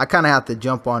I kind of have to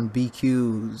jump on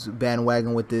BQ's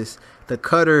bandwagon with this. The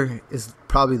cutter is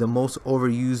probably the most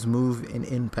overused move in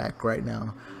Impact right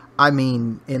now. I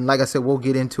mean, and like I said, we'll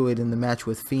get into it in the match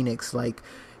with Phoenix. Like,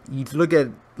 you look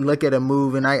at a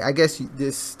move, and I guess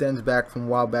this stems back from a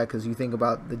while back, because you think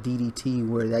about the DDT,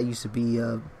 where that used to be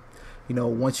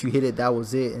once you hit it, that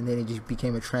was it, and then it just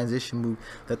became a transition move.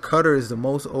 The cutter is the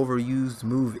most overused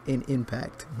move in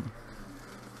Impact.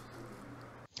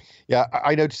 Yeah,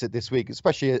 I noticed it this week,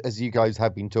 especially as you guys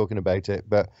have been talking about it.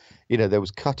 But there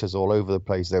was cutters all over the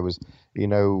place. There was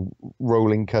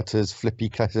rolling cutters, flippy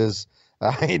cutters.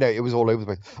 It was all over the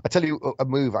place. I tell you a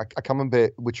move. I can't remember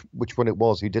which one it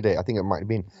was who did it. I think it might have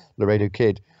been Laredo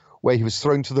Kid, where he was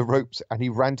thrown to the ropes and he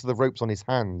ran to the ropes on his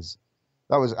hands.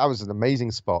 That was an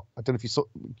amazing spot. I don't know if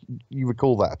you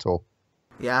recall that at all.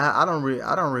 Yeah, I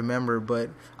don't remember, but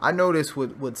I noticed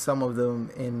with some of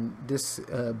them in this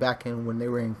back in when they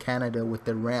were in Canada with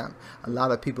the ramp, a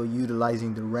lot of people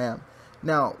utilizing the ramp.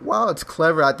 Now, while it's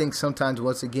clever, I think sometimes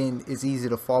once again it's easy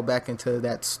to fall back into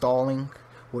that stalling,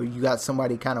 where you got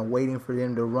somebody kind of waiting for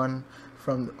them to run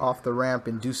from off the ramp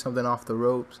and do something off the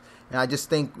ropes. And I just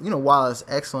think, while it's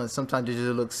excellent, sometimes it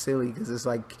just looks silly, because it's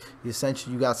like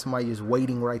essentially you got somebody just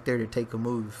waiting right there to take a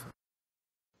move.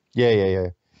 Yeah.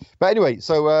 But anyway,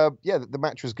 so the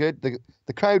match was good.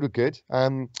 The crowd were good.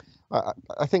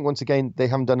 I think once again they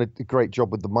haven't done a great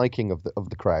job with the miking of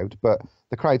the crowd, but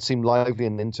the crowd seemed lively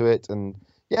and into it. And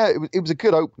yeah, it was a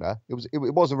good opener. It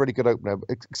was a really good opener,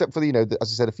 except for as I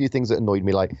said, a few things that annoyed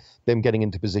me, like them getting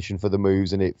into position for the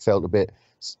moves, and it felt a bit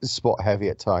spot heavy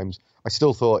at times. I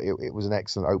still thought it was an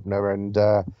excellent opener, and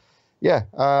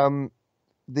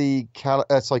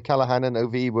Callahan and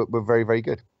OV were very, very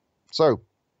good. So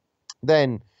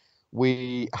then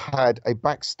we had a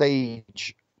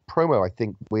backstage promo, I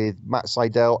think, with Matt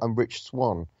Sydal and Rich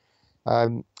Swann.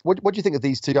 What do you think of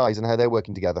these two guys and how they're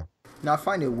working together? Now, I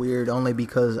find it weird only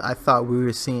because I thought we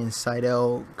were seeing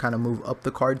Seidel kind of move up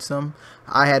the card some.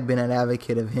 I had been an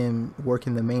advocate of him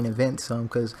working the main event some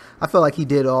because I felt like he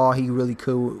did all he really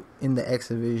could in the X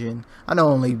Division. I know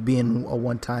only being a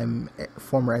one-time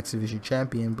former X Division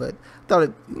champion, but I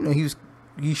thought he's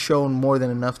shown more than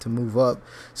enough to move up.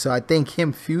 So I think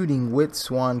him feuding with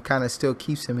Swan kind of still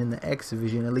keeps him in the X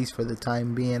Division, at least for the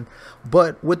time being.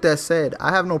 But with that said,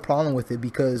 I have no problem with it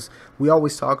because we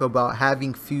always talk about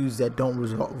having feuds that don't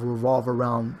revolve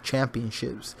around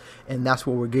championships, and that's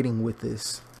what we're getting with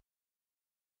this.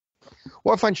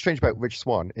 What I find strange about Rich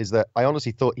Swann is that I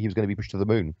honestly thought he was going to be pushed to the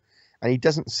moon, and he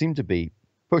doesn't seem to be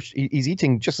pushed. He's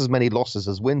eating just as many losses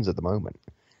as wins at the moment,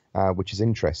 which is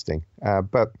interesting.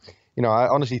 But I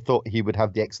honestly thought he would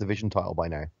have the X Division title by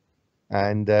now,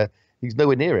 and he's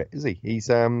nowhere near it, is he?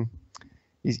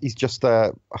 He's just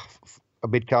a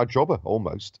mid-card jobber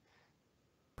almost.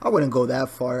 I wouldn't go that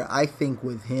far. I think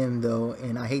with him though,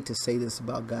 and I hate to say this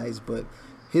about guys, but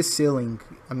his ceiling,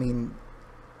 I mean,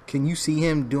 can you see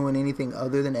him doing anything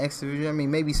other than X Division? I mean,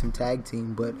 maybe some tag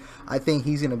team, but I think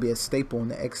he's going to be a staple in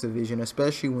the X Division,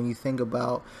 especially when you think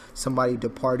about somebody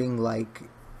departing like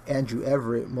Andrew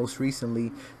Everett most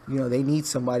recently. They need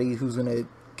somebody who's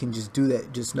can just do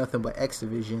that, just nothing but X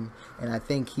Division, and I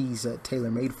think he's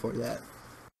tailor-made for that.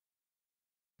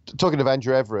 Talking of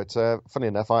Andrew Everett, funny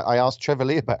enough, I asked Trevor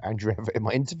Lee about Andrew Everett in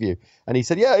my interview, and he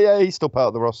said, yeah, he's still part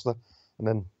of the roster. And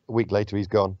then a week later, he's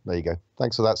gone. There you go.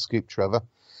 Thanks for that scoop, Trevor.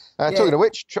 Talking of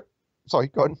which, sorry,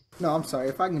 go on. No, I'm sorry.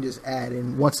 If I can just add,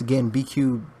 and once again,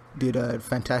 BQ did a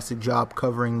fantastic job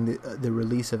covering the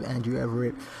release of Andrew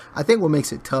Everett. I think what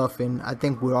makes it tough, and I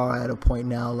think we're all at a point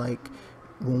now, like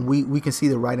when we can see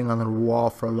the writing on the wall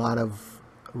for a lot of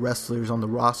wrestlers on the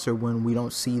roster when we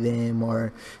don't see them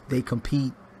or they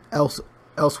compete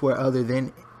elsewhere other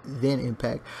than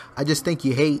Impact. I just think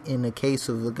you hate in the case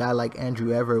of a guy like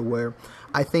Andrew Everett, where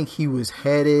I think he was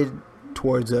headed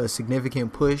towards a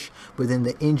significant push, but then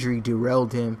the injury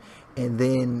derailed him, and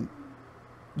then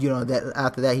that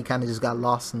after that he kind of just got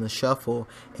lost in the shuffle.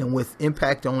 And with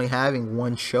Impact only having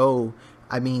one show,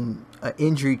 I mean, an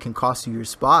injury can cost you your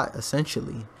spot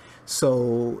essentially.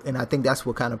 So, and I think that's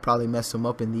what kind of probably messed him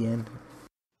up in the end.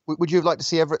 Would you have liked to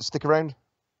see Everett stick around?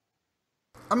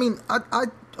 I mean, I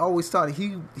always thought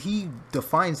he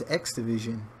defines X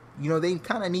Division. They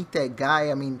kind of need that guy.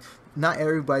 I mean, not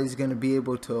everybody's going to be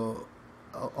able to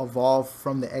evolve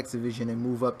from the X Division and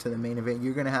move up to the main event.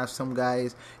 You're going to have some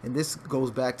guys, and this goes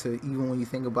back to even when you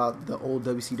think about the old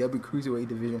WCW Cruiserweight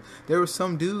division, there were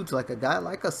some dudes, like a guy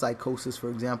like a Psychosis, for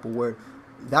example, where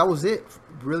that was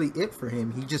really it for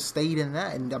him. He just stayed in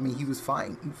that, and I mean, he was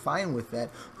fine with that.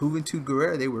 Juventud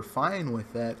Guerrera, they were fine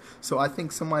with that. So I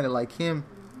think somebody like him,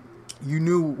 you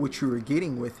knew what you were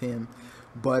getting with him.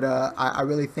 But I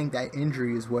really think that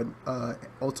injury is what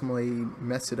ultimately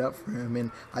messed it up for him. And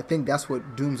I think that's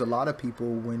what dooms a lot of people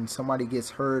when somebody gets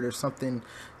hurt or something,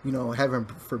 heaven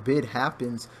forbid,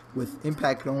 happens. With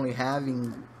Impact only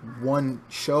having one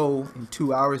show and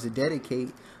 2 hours to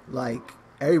dedicate, like,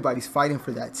 everybody's fighting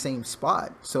for that same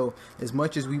spot. So as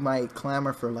much as we might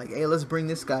clamor for, like, hey, let's bring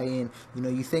this guy in,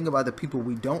 you think about the people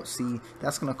we don't see,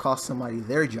 that's going to cost somebody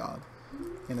their job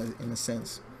in a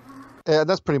sense. Yeah,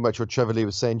 that's pretty much what Trevor Lee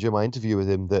was saying during my interview with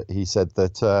him, that he said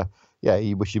that,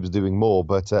 he wished he was doing more,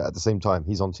 but at the same time,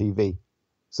 he's on TV.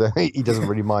 So he doesn't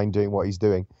really mind doing what he's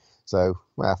doing. So,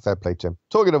 fair play to him.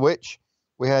 Talking of which,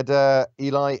 we had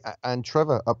Eli and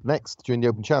Trevor up next during the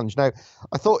Open Challenge. Now,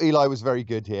 I thought Eli was very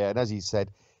good here. And as he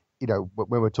said, when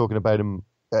we're talking about him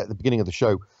at the beginning of the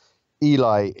show,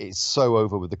 Eli is so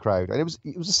over with the crowd. And it was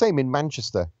the same in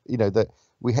Manchester, that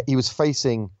he was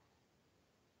facing,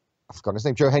 I've forgotten his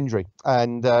name, Joe Hendry.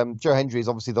 And Joe Hendry is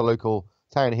obviously the local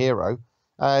town hero.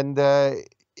 And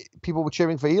people were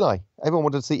cheering for Eli. Everyone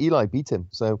wanted to see Eli beat him.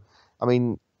 So, I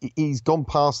mean, he's gone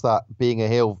past that being a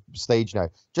heel stage now.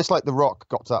 Just like The Rock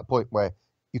got to that point where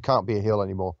you can't be a heel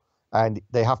anymore. And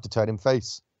they have to turn him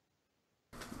face.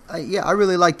 I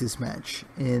really liked this match.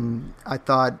 And I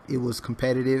thought it was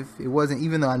competitive. It wasn't,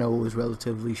 even though I know it was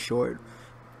relatively short,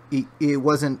 it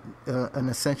wasn't an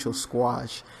essential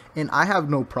squash. And I have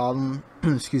no problem,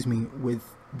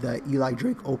 with the Eli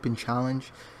Drake Open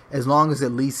Challenge, as long as it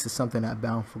leads to something at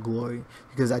Bound for Glory.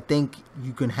 Because I think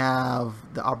you can have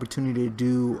the opportunity to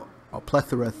do a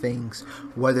plethora of things,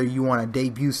 whether you want to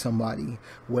debut somebody,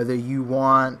 whether you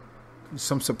want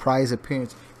some surprise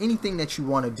appearance, anything that you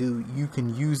want to do, you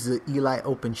can use the Eli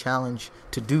Open Challenge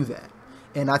to do that.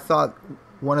 And I thought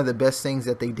one of the best things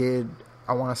that they did,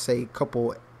 I want to say a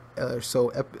couple or so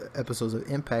episodes of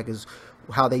Impact, is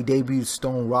how they debuted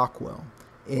Stone Rockwell.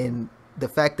 And the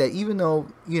fact that even though,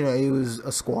 it was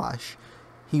a squash,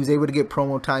 He was able to get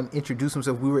promo time, introduce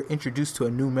himself. We were introduced to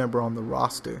a new member on the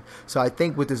roster. So I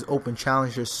think with this open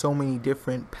challenge, there's so many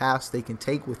different paths they can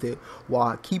take with it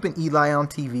while keeping Eli on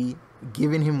TV,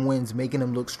 giving him wins, making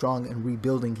him look strong, and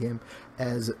rebuilding him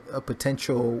as a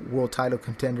potential world title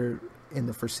contender in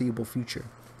the foreseeable future.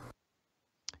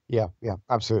 Yeah,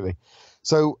 absolutely.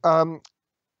 So when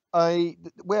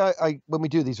we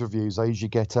do these reviews, I usually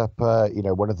get up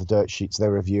one of the dirt sheets,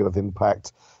 their review of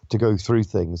Impact, to go through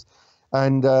things.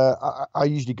 And I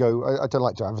usually go, I don't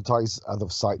like to advertise other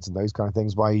sites and those kind of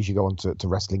things, but I usually go on to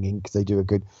Wrestling Inc. They do a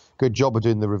good job of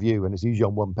doing the review, and it's usually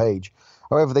on one page.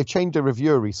 However, they've changed a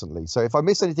reviewer recently. So if I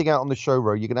miss anything out on the show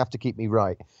row, you're going to have to keep me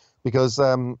right, because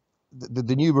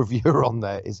the new reviewer on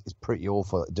there is pretty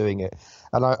awful at doing it.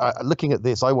 And I looking at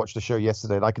this, I watched the show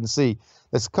yesterday, and I can see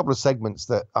there's a couple of segments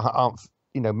that aren't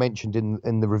mentioned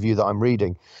in the review that I'm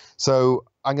reading. So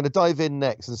I'm going to dive in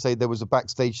next and say there was a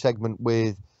backstage segment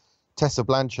with Tessa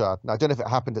Blanchard. Now, I don't know if it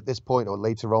happened at this point or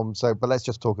later on, but let's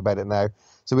just talk about it now.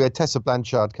 So we had Tessa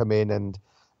Blanchard come in and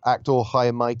act all high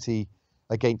and mighty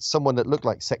against someone that looked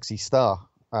like Sexy Star.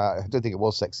 I don't think it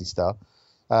was Sexy Star,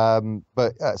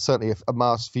 but certainly a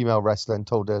masked female wrestler, and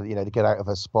told her, to get out of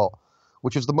her spot,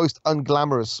 which was the most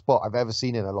unglamorous spot I've ever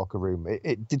seen in a locker room.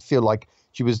 It did feel like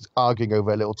she was arguing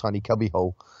over a little tiny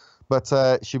cubbyhole, but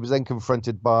she was then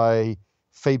confronted by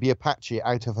Fabi Apache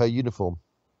out of her uniform.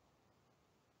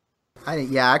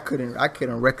 I couldn't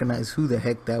recognize who the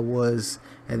heck that was,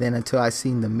 and then until I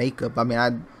seen the makeup. I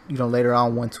mean, later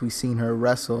on, once we seen her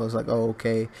wrestle, I was like, oh,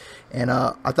 okay. And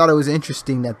I thought it was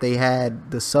interesting that they had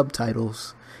the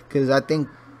subtitles, because I think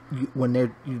when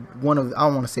they're I don't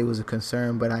want to say it was a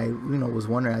concern, but I was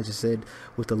wondering. I just said,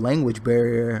 with the language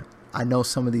barrier, I know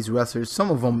some of these wrestlers, some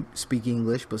of them speak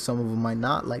English, but some of them might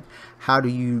not. Like, how do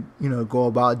you, go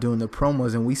about doing the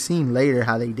promos? And we seen later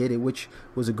how they did it, which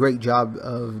was a great job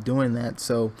of doing that.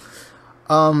 So,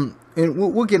 and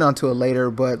we'll get onto it later,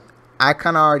 but I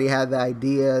kind of already had the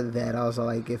idea that I was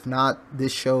like, if not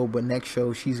this show, but next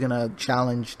show, she's going to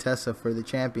challenge Tessa for the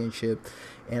championship.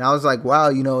 And I was like, wow,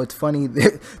 it's funny.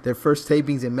 Their first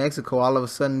tapings in Mexico, all of a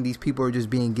sudden, these people are just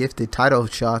being gifted title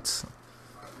shots.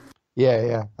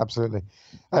 Yeah, absolutely.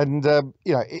 And,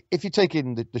 if you take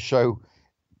in the show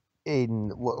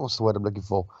in, what's the word I'm looking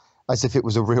for, as if it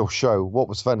was a real show, what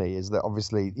was funny is that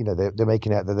obviously, they're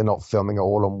making out that they're not filming it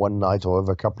all on one night or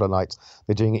over a couple of nights.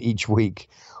 They're doing it each week.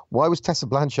 Why was Tessa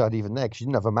Blanchard even there? Because she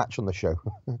didn't have a match on the show.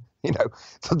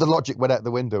 So the logic went out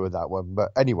the window with that one.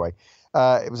 But anyway,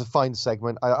 it was a fine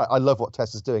segment. I love what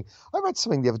Tessa's doing. I read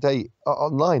something the other day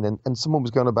online, and someone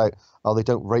was going about, oh, they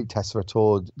don't rate Tessa at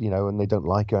all, and they don't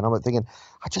like her. And I'm thinking,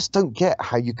 I just don't get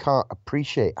how you can't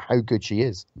appreciate how good she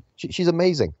is. She's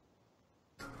amazing.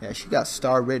 Yeah, she got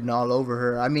star written all over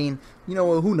her. I mean,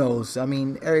 who knows? I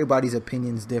mean, everybody's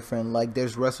opinion's different. Like,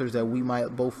 there's wrestlers that we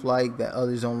might both like that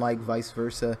others don't like, vice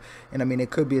versa. And I mean, it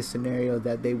could be a scenario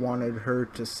that they wanted her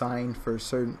to sign for a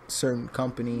certain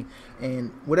company.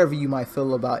 And whatever you might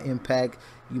feel about Impact,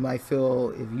 you might feel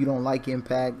if you don't like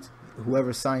Impact,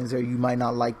 whoever signs there, you might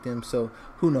not like them. So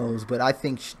who knows? But I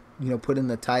think putting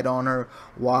the title on her,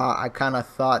 while I kind of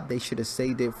thought they should have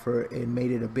saved it for and made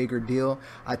it a bigger deal,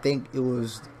 I think it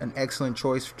was an excellent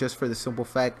choice, just for the simple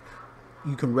fact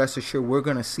you can rest assured we're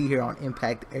going to see her on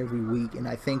Impact every week. And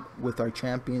I think with our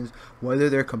champions, whether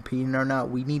they're competing or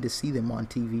not, we need to see them on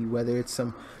TV, whether it's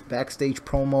some backstage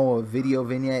promo or video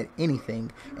vignette,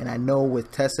 anything. And I know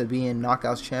with Tessa being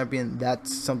Knockouts champion,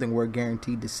 that's something we're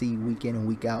guaranteed to see week in and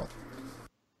week out.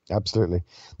 Absolutely.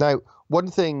 Now, one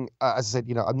thing, as I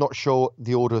said, I'm not sure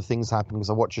the order of things happened, because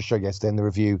I watched a show yesterday and the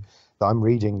review that I'm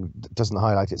reading doesn't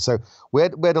highlight it. So we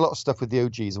had a lot of stuff with the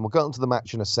OGs, and we'll get into the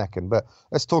match in a second. But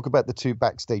let's talk about the two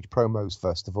backstage promos,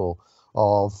 first of all,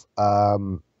 of,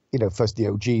 first the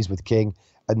OGs with King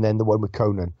and then the one with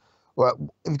Conan. Well,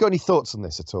 have you got any thoughts on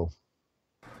this at all?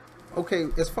 Okay,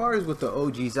 as far as with the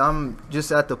OGs, I'm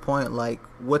just at the point, like,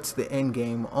 what's the end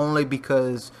game? Only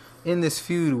because in this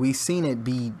feud, we've seen it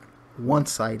be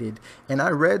one-sided, and I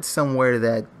read somewhere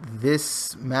that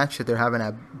this match that they're having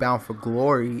at Bound for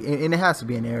Glory, and it has to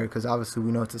be an error because obviously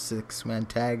we know it's a 6-man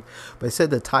tag, but it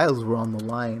said the titles were on the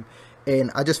line, and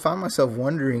I just found myself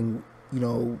wondering,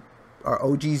 are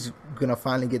OGs gonna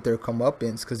finally get their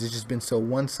comeuppance, because it's just been so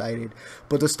one-sided?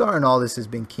 But the star in all this has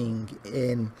been King,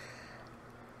 and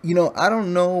I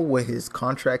don't know what his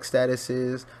contract status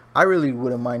is. I really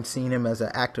wouldn't mind seeing him as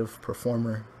an active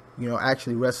performer,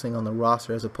 actually wrestling on the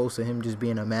roster, as opposed to him just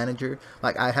being a manager.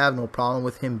 Like, I have no problem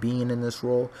with him being in this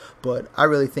role, but I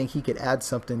really think he could add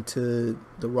something to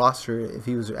the roster if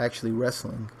he was actually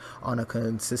wrestling on a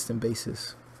consistent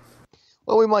basis.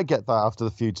 Well, we might get that after the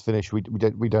feud's finished. We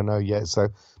don't know yet. So,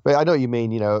 but I know what you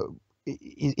mean. You know,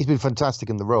 he's been fantastic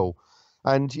in the role,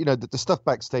 and you know the stuff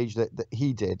backstage that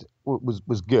he did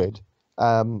was good.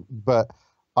 But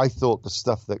I thought the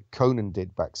stuff that Conan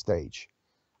did backstage,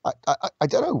 I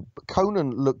don't know. But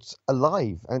Conan looked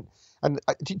alive, and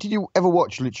did you ever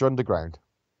watch Lucha Underground?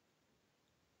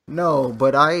 No,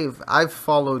 but I've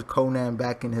followed Conan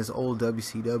back in his old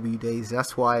WCW days.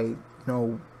 That's why,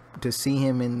 to see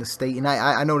him in the state, and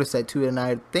I noticed that too, and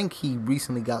I think he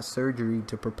recently got surgery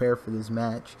to prepare for this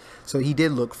match. So he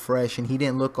did look fresh, and he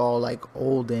didn't look all like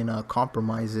old and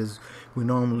compromised as we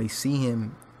normally see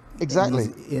him.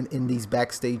 Exactly. In these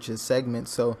backstage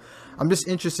segments. So I'm just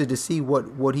interested to see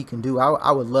what he can do.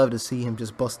 I would love to see him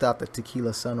just bust out the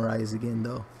Tequila Sunrise again,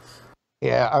 though.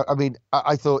 Yeah, I mean,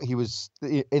 I thought he was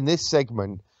in this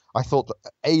segment. I thought that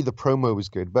the promo was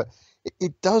good, but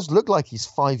it does look like he's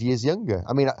 5 years younger.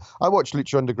 I mean, I watched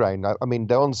Lucha Underground. I mean,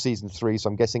 they're on season 3, so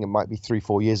I'm guessing it might be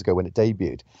 3-4 years ago when it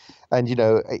debuted. And you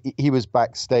know, he was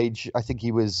backstage. I think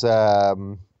he was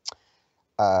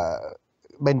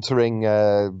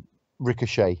mentoring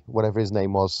Ricochet, whatever his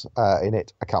name was in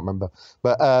it. I can't remember.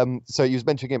 But so he was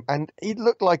mentoring him, and he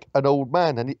looked like an old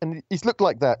man, and he's looked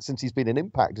like that since he's been in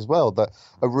Impact as well. That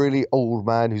a really old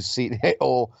man who's seen it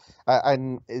all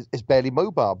and is barely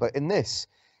mobile. But in this,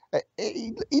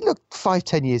 he looked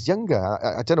 5-10 years younger.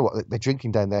 I don't know what they're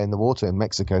drinking down there in the water in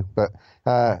Mexico, but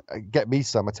get me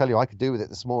some. I tell you, I could do with it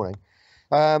this morning.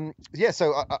 Yeah,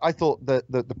 so I thought that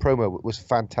the promo was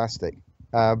fantastic.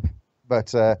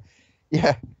 But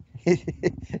yeah,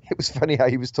 it was funny how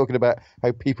he was talking about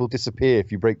how people disappear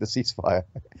if you break the ceasefire.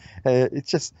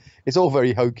 It's all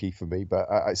very hokey for me, but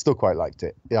I still quite liked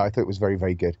it. Yeah, I thought it was very,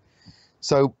 very good.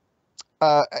 So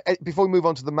before we move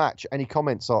on to the match, any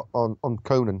comments on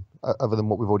Conan other than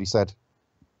what we've already said?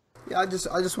 Yeah, I just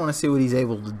want to see what he's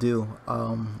able to do.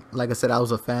 Like I said, I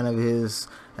was a fan of his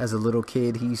as a little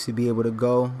kid. He used to be able to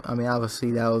go. I mean,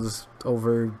 obviously that was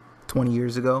over 20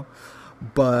 years ago.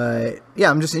 But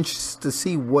yeah, I'm just interested to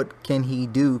see what can he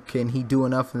do. Can he do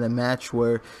enough in the match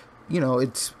where,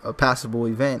 it's a passable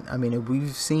event? I mean, if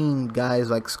we've seen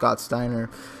guys like Scott Steiner,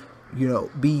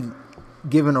 be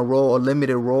given a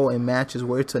limited role in matches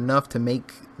where it's enough to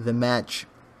make the match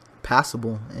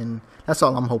passable, and that's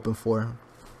all I'm hoping for.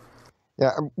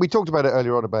 Yeah, we talked about it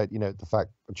earlier on about, the fact,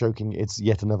 joking, it's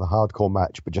yet another hardcore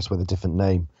match, but just with a different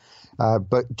name.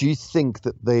 But do you think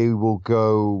that they will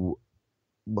go,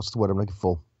 what's the word I'm looking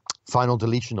for? Final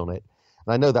deletion on it.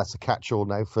 And I know that's a catch-all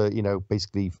now for,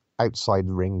 basically outside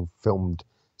the ring filmed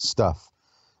stuff.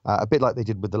 A bit like they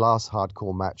did with the last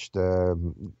hardcore match, the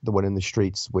one in the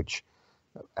streets, which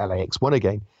LAX won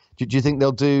again. Do you think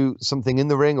they'll do something in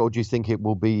the ring, or do you think it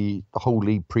will be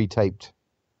wholly pre-taped?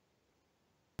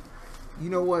 You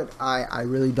know what? I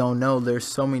really don't know. There's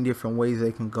so many different ways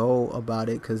they can go about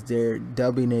it because they're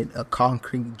dubbing it a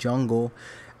concrete jungle.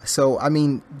 So, I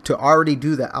mean, to already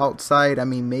do the outside, I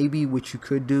mean, maybe what you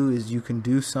could do is you can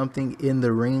do something in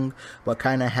the ring, but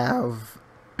kind of have,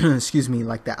 excuse me,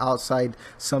 like the outside,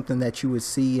 something that you would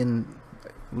see in,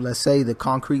 let's say, the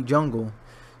concrete jungle.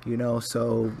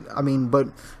 So I mean, but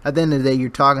at the end of the day,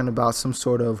 you're talking about some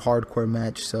sort of hardcore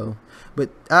match. So, but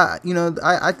I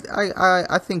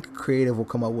think creative will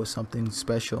come up with something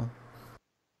special.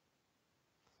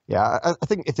 Yeah, I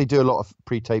think if they do a lot of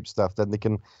pre-tape stuff, then they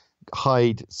can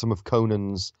hide some of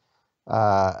Conan's,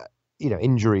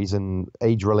 injuries and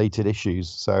age-related issues.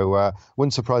 So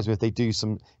wouldn't surprise me if they do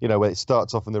some, where it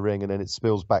starts off in the ring and then it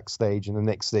spills backstage, and the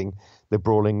next thing they're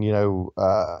brawling,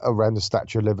 around the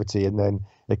Statue of Liberty, and then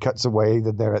it cuts away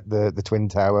that they're at the Twin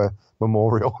Tower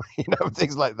Memorial,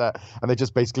 things like that, and they're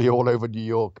just basically all over New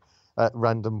York at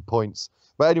random points.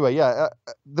 But anyway, yeah,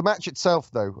 the match itself,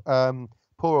 though,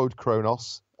 poor old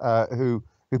Kronos, who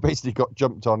basically got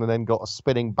jumped on and then got a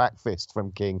spinning back fist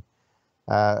from King.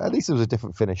 At least it was a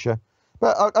different finisher.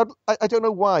 But I don't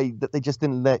know why that they just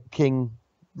didn't let King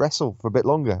wrestle for a bit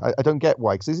longer. I don't get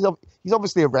why, because he's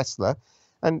obviously a wrestler,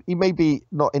 and he may be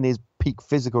not in his peak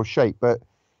physical shape, but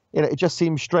it just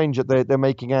seems strange that they're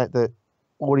making out that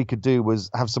all he could do was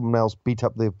have someone else beat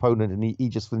up the opponent, and he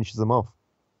just finishes them off.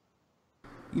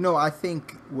 I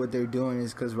think what they're doing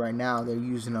is because right now they're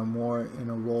using him more in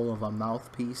a role of a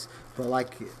mouthpiece. But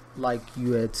like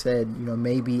you had said,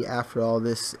 maybe after all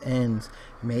this ends,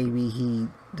 maybe he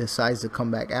decides to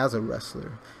come back as a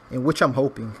wrestler, and which I'm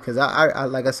hoping, because I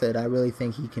like I said, I really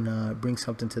think he can bring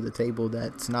something to the table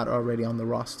that's not already on the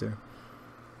roster.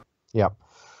 Yeah.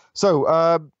 So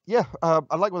I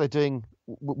like what they're doing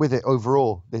with it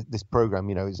overall. This program,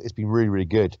 it's been really, really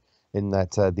good. in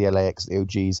that the LAX, the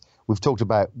OGs. We've talked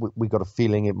about, we got a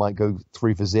feeling it might go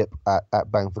 3 for zip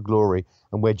at Bound for Glory.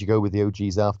 And where'd you go with the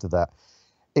OGs after that?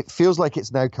 It feels like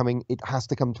it's now coming. It has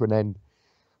to come to an end.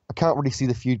 I can't really see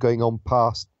the feud going on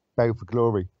past Bound for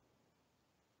Glory.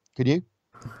 Can you?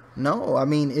 No, I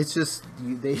mean, it's just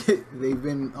they've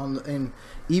been on, and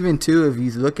even too, if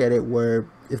you look at it, where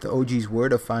if the OGs were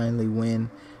to finally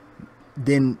win,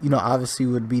 then obviously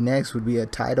would be a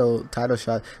title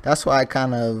shot. That's why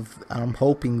I'm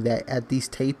hoping that at these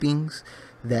tapings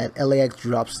that LAX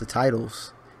drops the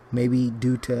titles, maybe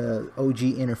due to OG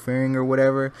interfering or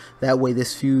whatever. That way,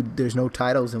 this feud, there's no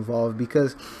titles involved,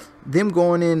 because them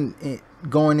going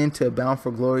into Bound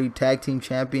for Glory tag team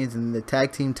champions and the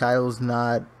tag team titles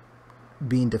not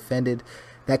being defended,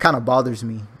 that kind of bothers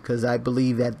me, because I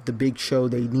believe that the big show,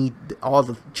 all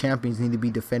the champions need to be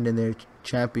defending their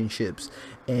championships.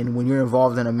 And when you're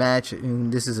involved in a match,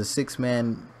 and this is a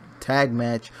 6-man tag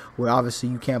match where obviously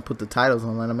you can't put the titles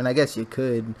on line. I mean, I guess you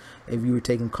could if you were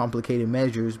taking complicated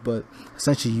measures, but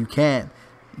essentially you can't.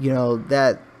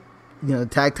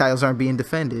 Tag titles aren't being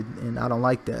defended, and I don't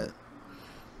like that.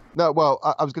 No, well,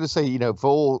 I was going to say, for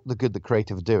all the good the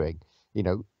creative are doing,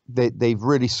 they've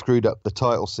really screwed up the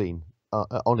title scene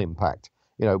on Impact.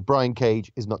 Brian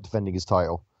Cage is not defending his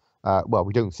title. Well,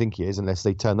 we don't think he is, unless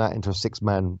they turn that into a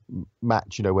 6-man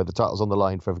match, where the title's on the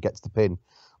line, whoever gets the pin,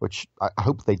 which I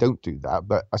hope they don't do that.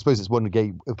 But I suppose it's one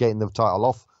way of getting the title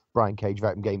off Brian Cage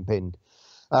without him getting pinned.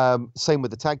 Same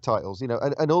with the tag titles,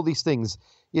 and all these things,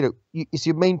 it's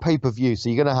your main pay-per-view, so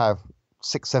you're going to have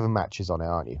 6-7 matches on it,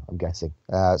 aren't you? I'm guessing,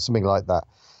 something like that.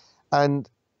 And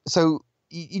so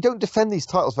you don't defend these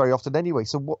titles very often anyway.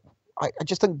 So what? I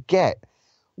just don't get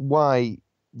why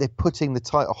they're putting the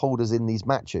title holders in these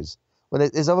matches when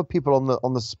there's other people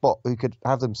on the spot who could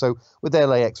have them. So with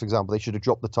LAX, for example, they should have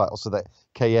dropped the title so that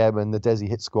KM and the Desi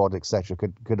Hit Squad, etc.,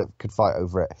 could fight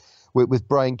over it. With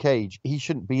Brian Cage, he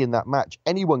shouldn't be in that match.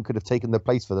 Anyone could have taken the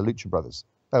place for the Lucha Brothers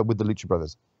with the Lucha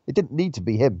Brothers. It didn't need to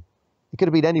be him. It could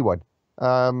have been anyone.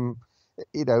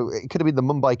 It could have been the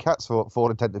Mumbai Cats for all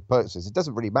intended purposes. It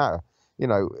doesn't really matter.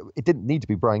 It didn't need to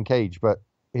be Brian Cage, but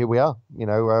here we are.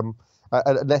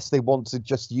 Unless they want to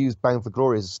just use Bound for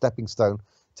Glory as a stepping stone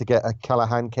to get a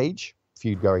Callahan Cage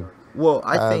feud going. Well,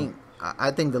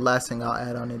 I think the last thing I'll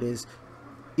add on it is,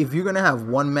 if you're going to have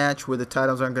one match where the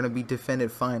titles aren't going to be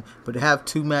defended, fine. But to have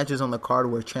 2 matches on the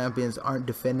card where champions aren't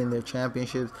defending their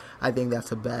championships, I think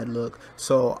that's a bad look.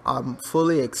 So I'm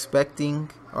fully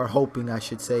expecting, or hoping I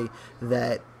should say,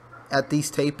 that at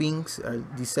these tapings, or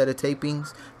these set of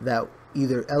tapings, that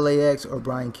either LAX or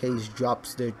Brian Cage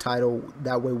drops their title.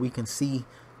 That way we can see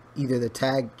either the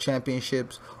tag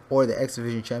championships or the X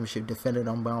Division championship defended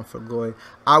on Bound for Glory.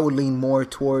 I would lean more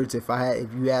towards, if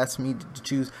you asked me to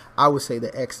choose, I would say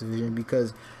the X Division,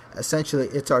 because essentially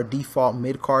it's our default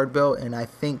mid-card belt, and I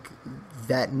think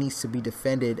that needs to be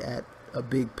defended at a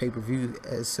big pay-per-view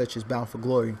as such as Bound for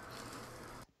Glory.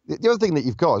 The other thing that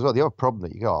you've got as well, the other problem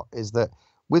that you got, is that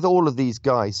with all of these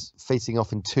guys facing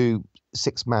off in 2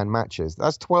 6-man matches,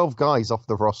 that's 12 guys off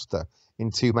the roster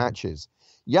in 2 matches.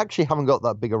 You actually haven't got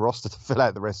that big a roster to fill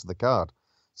out the rest of the card.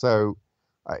 So,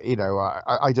 I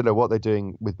don't know what they're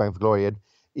doing with Bound for Glory. And,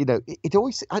 it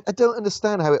always, I don't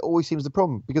understand how it always seems the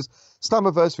problem, because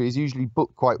Slammiversary is usually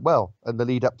booked quite well and the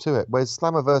lead up to it. Whereas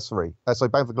Bound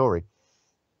for Glory,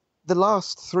 the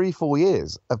last 3-4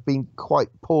 years have been quite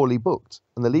poorly booked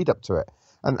and the lead up to it.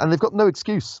 And they've got no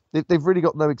excuse. They've really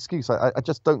got no excuse. I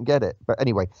just don't get it. But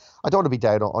anyway, I don't want to be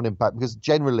down on Impact, because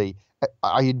generally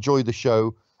I enjoy the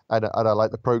show and I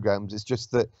like the programs. It's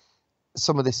just that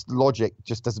some of this logic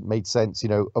just doesn't make sense,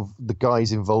 of the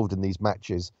guys involved in these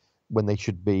matches when they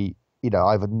should be,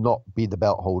 either not be the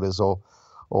belt holders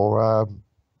or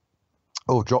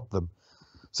drop them.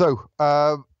 So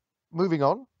moving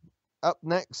on. Up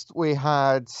next, we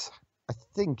had, I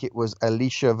think it was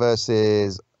Alicia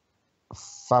versus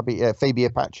Fabi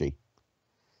Apache.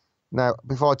 Now,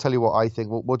 before I tell you what I think,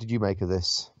 what did you make of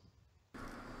this?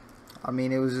 I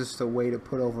mean, it was just a way to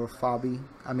put over Fabi.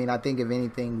 I mean, I think if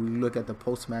anything, we look at the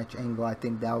post-match angle, I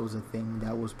think that was the thing.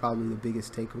 That was probably the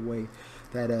biggest takeaway,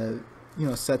 that,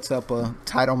 sets up a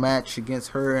title match against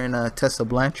her and Tessa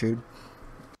Blanchard.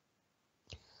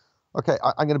 Okay,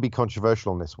 I'm going to be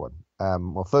controversial on this one.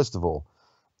 Well, first of all,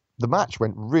 the match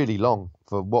went really long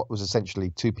for what was essentially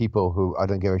 2 people who I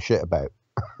don't give a shit about.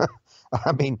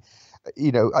 I mean,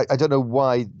 I don't know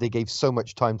why they gave so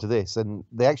much time to this, and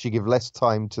they actually give less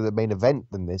time to the main event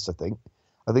than this, I think.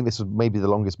 I think this was maybe the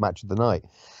longest match of the night.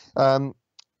 But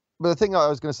the thing I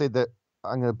was going to say that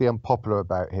I'm going to be unpopular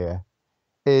about here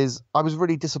is I was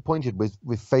really disappointed with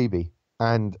Fabi,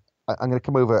 and I'm going to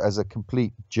come over as a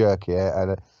complete jerk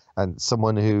here and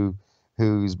someone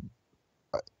who's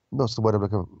what's the word I'm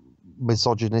looking for?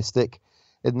 Misogynistic,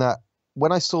 in that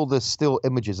when I saw the still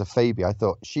images of Fabi, I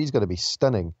thought she's going to be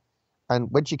stunning, and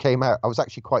when she came out, I was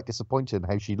actually quite disappointed in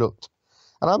how she looked.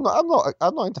 And I'm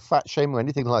not into fat shaming or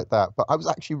anything like that, but I was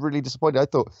actually really disappointed. I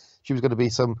thought she was going to be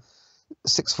some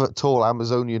 6 foot tall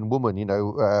Amazonian woman,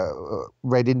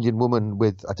 red Indian woman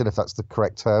with, I don't know if that's the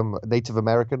correct term, Native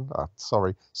American.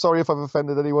 Sorry if I've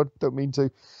offended anyone. Don't mean to.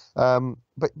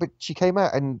 But she came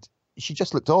out and she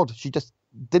just looked odd. She just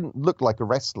didn't look like a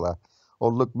wrestler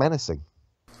or look menacing.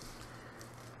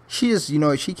 She is,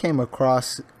 she came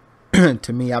across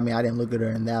to me. I mean, I didn't look at her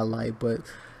in that light, but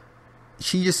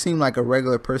she just seemed like a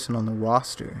regular person on the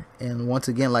roster. And once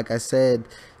again, like I said,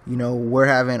 we're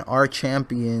having our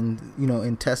champion,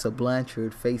 in Tessa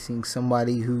Blanchard facing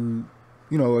somebody who,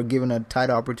 are giving a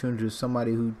title opportunity to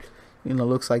somebody who,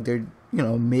 looks like they're,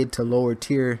 mid to lower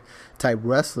tier type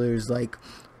wrestlers. Like,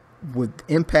 with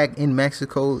Impact in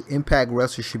Mexico, Impact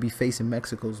wrestlers should be facing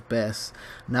Mexico's best,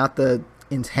 not the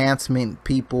enhancement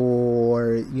people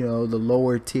or the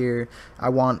lower tier. I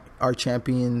want our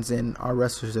champions and our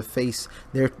wrestlers to face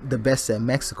the best that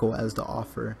Mexico has to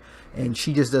offer, and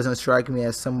she just doesn't strike me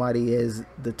as somebody as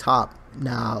the top.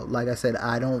 Now, like I said,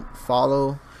 I don't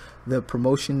follow the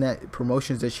promotions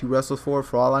that she wrestles for.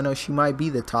 For all I know, she might be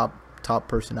the top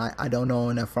person. I don't know,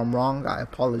 and if I'm wrong, I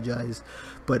apologize,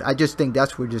 but I just think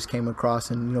that's where it just came across.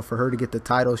 And for her to get the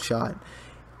title shot,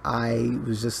 I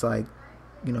was just like,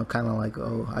 kind of like,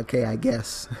 oh, okay, I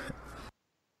guess.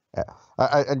 Yeah.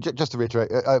 And just to reiterate,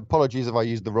 apologies if I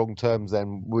used the wrong terms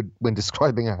then when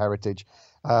describing her heritage.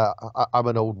 I'm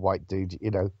an old white dude,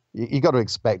 you got to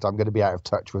expect I'm going to be out of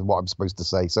touch with what I'm supposed to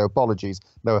say. So apologies,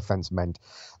 no offense meant.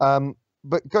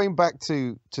 But going back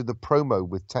to the promo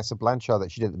with Tessa Blanchard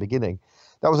that she did at the beginning,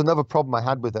 that was another problem I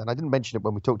had with her. And I didn't mention it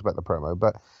when we talked about the promo,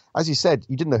 but as you said,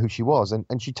 you didn't know who she was.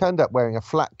 And she turned up wearing a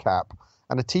flat cap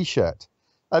and a T-shirt.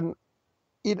 And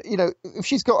if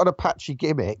she's got an Apache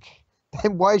gimmick,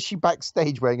 then why is she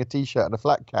backstage wearing a T-shirt and a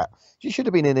flat cap? She should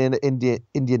have been in an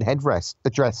Indian dress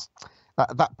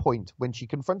at that point when she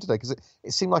confronted her, because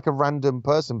it seemed like a random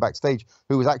person backstage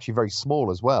who was actually very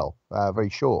small as well, very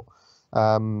short,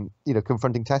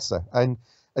 confronting Tessa. And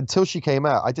until she came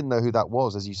out, I didn't know who that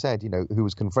was, as you said, who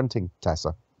was confronting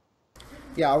Tessa.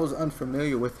 Yeah, I was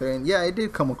unfamiliar with her, and yeah, it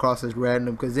did come across as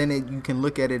random, because then you can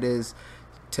look at it as,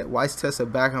 why is Tessa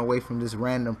backing away from this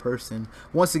random person?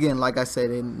 Once again, like I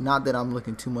said, and not that I'm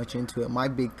looking too much into it, my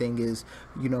big thing is,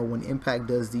 when Impact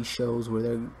does these shows where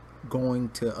they're going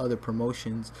to other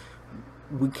promotions,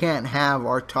 we can't have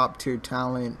our top tier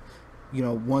talent,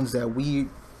 ones that we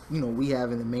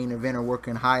have in the main event or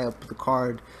working high up the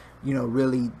card,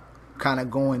 really kind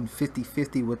of going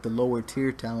 50-50 with the lower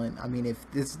tier talent. I mean, if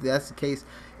that's the case,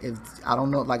 I don't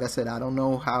know, like I said, I don't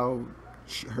know how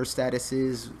her status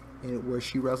is where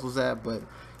she wrestles at, but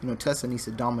Tessa needs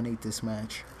to dominate this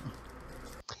match.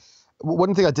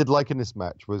 One thing I did like in this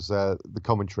match was the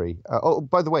commentary.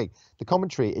 By the way, the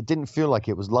commentary, it didn't feel like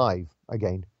it was live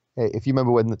again. If you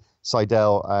remember when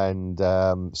Seidel and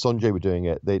Sonjay were doing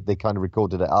it, they kind of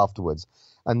recorded it afterwards,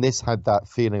 and this had that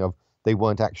feeling of they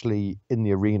weren't actually in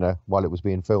the arena while it was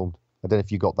being filmed. I don't know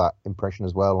if you got that impression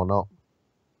as well or not.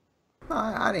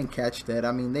 I didn't catch that.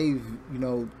 I mean, they've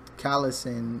Callis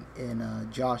and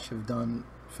Josh have done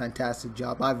a fantastic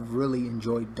job. I've really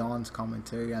enjoyed Don's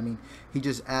commentary. I mean, he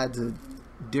just adds a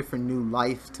different new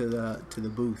life to the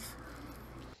booth.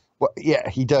 Well, yeah,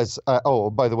 he does.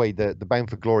 By the way, the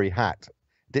Bound for Glory hat,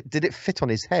 did it fit on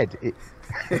his head?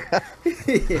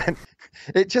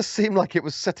 It just seemed like it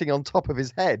was sitting on top of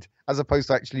his head as opposed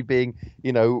to actually being,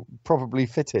 properly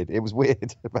fitted. It was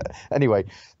weird. But anyway,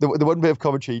 the one bit of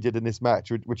commentary he did in this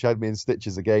match, which had me in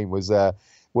stitches again, was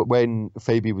when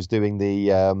Fabi was doing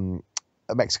the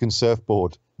Mexican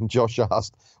surfboard, and Josh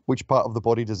asked, which part of the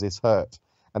body does this hurt?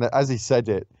 And as he said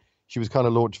it, she was kind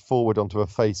of launched forward onto her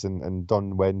face, and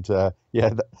Don went,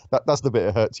 that's the bit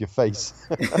that hurts your face.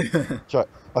 Which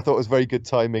I thought was very good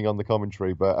timing on the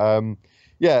commentary. But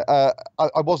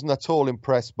I wasn't at all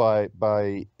impressed by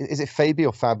is it Fabi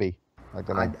or Fabi? I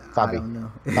don't know. Fabi. I don't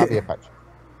know. Fabi Apache.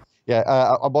 Yeah,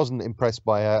 I wasn't impressed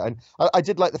by her. And I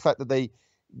did like the fact that they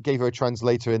gave her a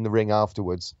translator in the ring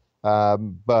afterwards, to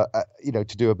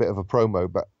do a bit of a promo.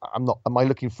 But am I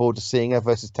looking forward to seeing her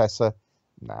versus Tessa?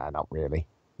 Nah, not really.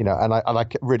 And I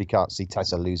really can't see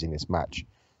Tessa losing this match.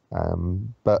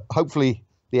 But hopefully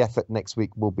the effort next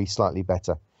week will be slightly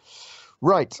better.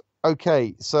 Right.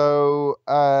 Okay. So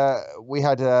we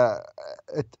had a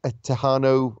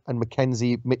Texano and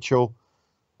Mackenzie Mitchell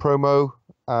promo.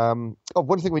 One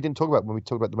thing we didn't talk about when we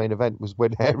talked about the main event was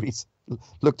when Aries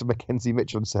looked at Mackenzie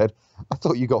Mitchell and said, "I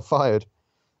thought you got fired,"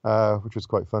 which was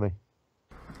quite funny.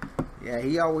 Yeah,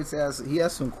 he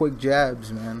has some quick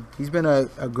jabs, man. He's been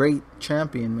a great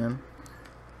champion, man.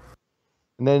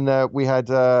 And then we had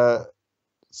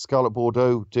Scarlett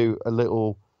Bordeaux do a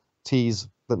little tease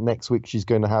that next week she's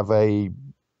going to have a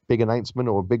big announcement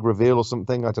or a big reveal or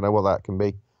something. I don't know what that can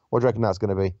be. What do you reckon that's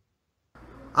going to be?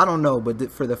 I don't know,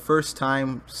 but for the first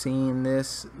time seeing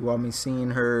this,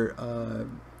 seeing her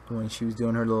when she was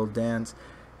doing her little dance,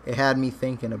 it had me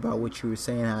thinking about what you were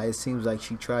saying, how it seems like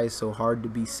she tries so hard to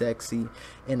be sexy.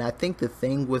 And I think the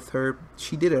thing with her,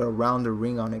 she did it around the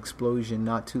ring on Explosion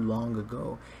not too long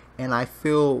ago. And I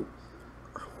feel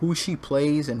who she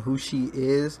plays and who she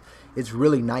is, it's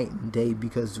really night and day,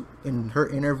 because in her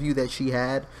interview that she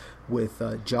had with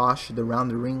Josh, the Round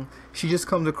the Ring, she just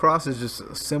comes across as just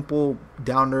a simple,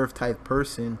 down-to-earth type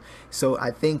person. So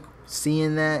I think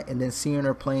seeing that and then seeing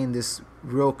her playing this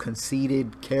real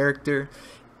conceited character,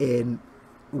 and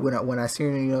when I see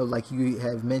her, like you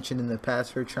have mentioned in the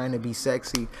past, her trying to be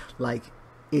sexy, like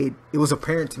it was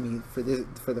apparent to me for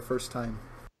the first time.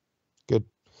 Good.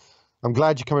 I'm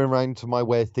glad you're coming around to my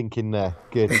way of thinking there.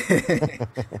 Good.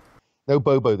 No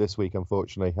Bobo this week,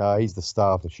 unfortunately. He's the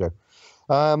star of the show.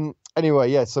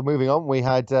 Anyway, yeah, so moving on, we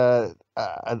had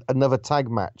another tag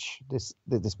match, this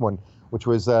one, which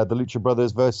was the Lucha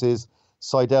Brothers versus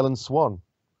Seidel and Swan.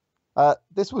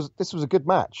 This was a good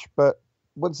match, but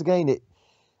once again,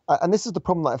 and this is the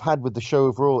problem that I've had with the show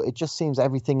overall. It just seems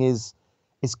everything is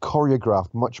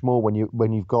choreographed much more when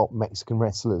you've got Mexican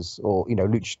wrestlers or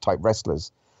lucha type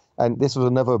wrestlers, and this was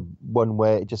another one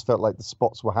where it just felt like the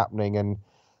spots were happening. And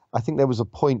I think there was a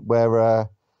point where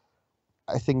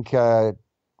I think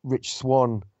Rich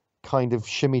Swann kind of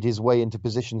shimmied his way into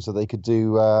position so they could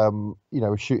do a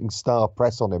shooting star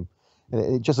press on him,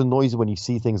 and it just annoys you when you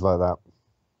see things like that.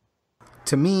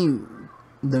 To me,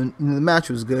 the match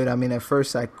was good. I mean, at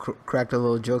first I cracked a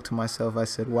little joke to myself. I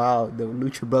said, wow, the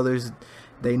Lucha Brothers,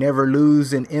 they never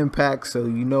lose in Impact, so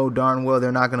darn well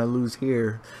they're not going to lose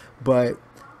here. But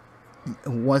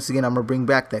once again, I'm going to bring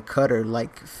back that cutter.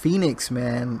 Like, Phoenix,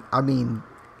 man, I mean,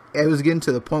 it was getting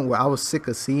to the point where I was sick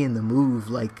of seeing the move,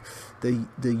 like the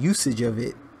usage of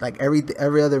it. Like,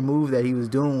 every other move that he was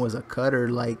doing was a cutter.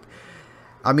 Like,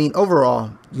 I mean,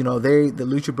 overall, the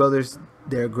Lucha Brothers,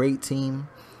 they're a great team,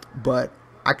 but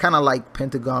I kind of like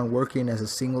Pentagon working as a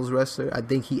singles wrestler. I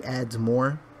think he adds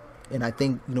more. And I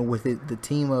think, with the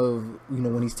team of,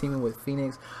 when he's teaming with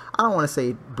Phoenix, I don't want to say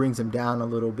it brings him down a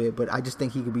little bit, but I just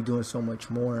think he could be doing so much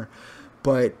more.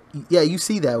 But, yeah, you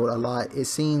see that a lot. It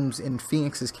seems in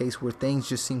Phoenix's case where things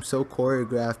just seem so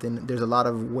choreographed and there's a lot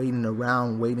of waiting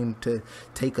around, waiting to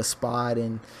take a spot.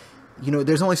 And,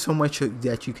 there's only so much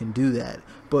that you can do that.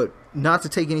 But not to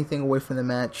take anything away from the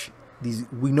match,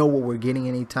 we know what we're getting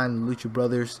anytime the Lucha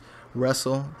Brothers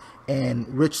wrestle. And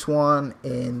Rich Swann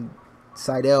and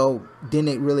Seidel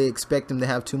didn't really expect them to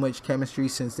have too much chemistry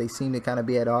since they seem to kind of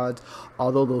be at odds.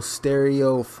 Although those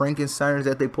stereo Frankensteiners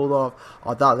that they pulled off,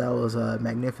 I thought that was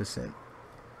magnificent.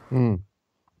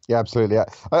 Yeah, absolutely.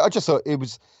 I just thought it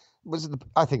was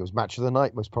I think it was match of the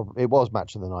night. It was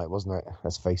match of the night, wasn't it?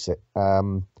 Let's face it.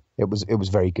 It was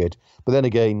very good. But then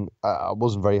again, I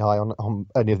wasn't very high on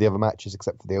any of the other matches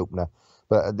except for the opener.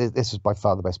 But this was by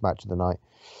far the best match of the night.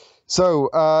 So,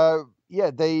 yeah,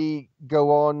 they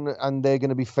go on and they're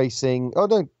going to be facing... Oh,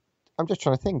 no, I'm just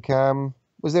trying to think.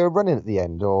 Was there a run-in at the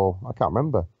end? Or I can't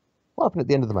remember. What happened at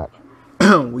the end of the match?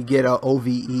 We get a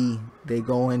OVE. They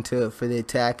go for the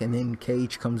attack, and then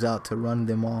Cage comes out to run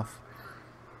them off.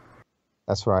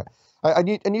 That's right. I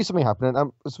knew something happened. And I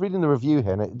was reading the review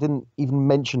here, and it didn't even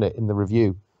mention it in the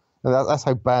review. And that's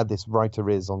how bad this writer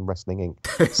is on Wrestling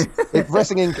Inc. If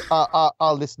Wrestling Inc.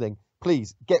 are listening,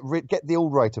 please get the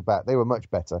old writer back. They were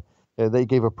much better. They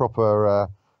gave a proper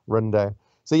rundown.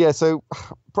 So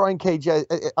Brian Cage, I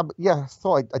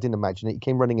thought I didn't imagine it. He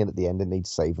came running in at the end and they'd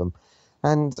save him.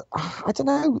 And I don't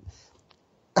know.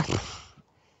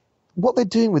 What they're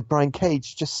doing with Brian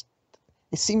Cage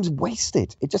it seems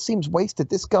wasted. It just seems wasted.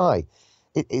 This guy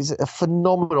is a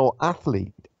phenomenal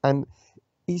athlete, and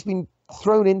he's been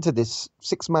thrown into this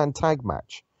 6-man tag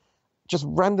match just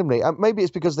randomly. Maybe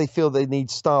it's because they feel they need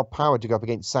star power to go up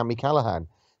against Sami Callihan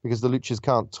because the Luchas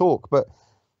can't talk. But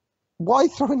why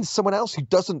throw in someone else who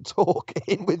doesn't talk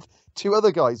in with 2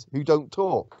 other guys who don't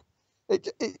talk?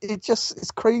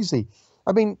 It's crazy.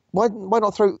 I mean, why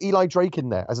not throw Eli Drake in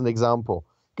there as an example?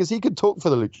 Because he could talk for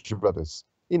the Lucha Brothers,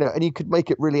 and he could make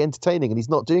it really entertaining, and he's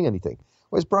not doing anything.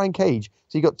 Whereas Brian Cage,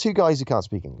 so you've got 2 guys who can't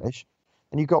speak English,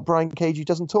 and you've got Brian Cage who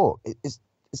doesn't talk. It's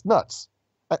nuts.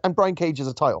 And Brian Cage is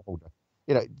a title holder.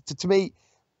 You know, to me,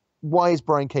 why is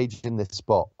Brian Cage in this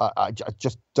spot? I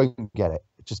just don't get it.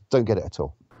 Just don't get it at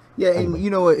all. Yeah, and Anyway, you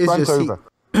know what? It's Brian's just over.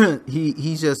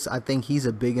 he's just, I think he's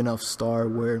a big enough star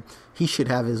where he should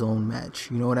have his own match.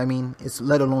 You know what I mean? It's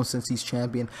let alone since he's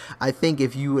champion. I think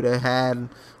if you would have had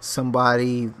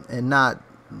somebody, and not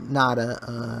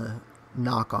a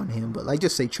knock on him, but like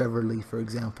just say Trevor Lee, for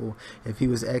example, if he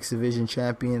was X Division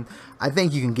champion, I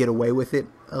think you can get away with it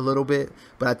a little bit.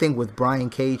 But I think with Brian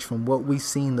Cage, from what we've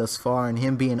seen thus far, and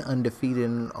him being undefeated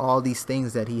and all these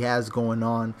things that he has going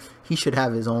on, he should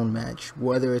have his own match.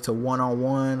 Whether it's a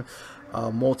one-on-one,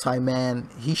 multi-man,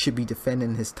 he should be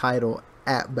defending his title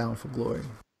at Bound for Glory.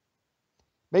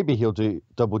 Maybe he'll do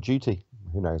double duty.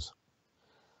 Who knows?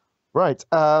 Right.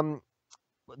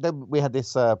 Then we had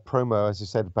this promo, as you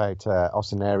said, about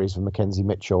Austin Aries and Mackenzie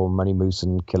Mitchell, Money Moose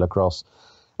and Killer Cross.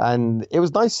 And it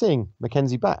was nice seeing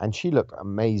Mackenzie back, and she looked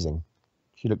amazing.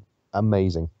 She looked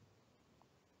amazing.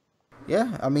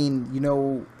 Yeah, I mean, you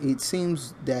know, it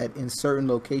seems that in certain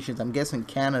locations, I'm guessing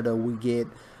Canada, we get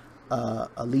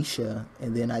Alicia,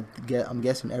 and then I'm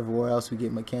guessing everywhere else we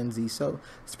get Mackenzie. So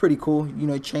it's pretty cool. You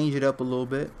know, change it up a little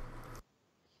bit.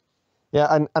 Yeah,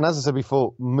 and as I said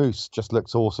before, Moose just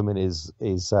looks awesome in his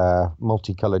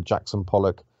multicolored Jackson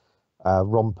Pollock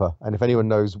romper. And if anyone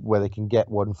knows where they can get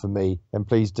one for me, then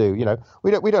please do. You know,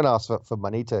 we don't ask for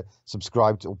money to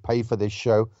subscribe to or pay for this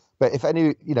show. But if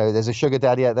there's a sugar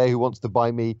daddy out there who wants to buy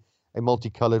me a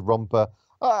multicolored romper,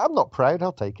 I'm not proud.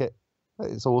 I'll take it.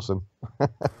 It's awesome.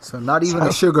 So not even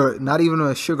a sugar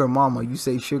mama. You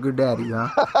say sugar daddy, huh?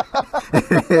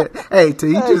 Hey, to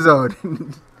each his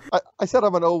own. I said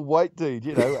I'm an old white dude,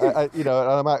 and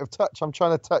I'm out of touch. I'm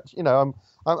trying to touch,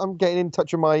 I'm getting in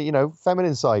touch with my,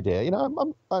 feminine side here.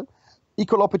 I'm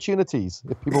equal opportunities.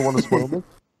 If people want to spoil me,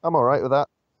 I'm all right with that.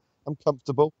 I'm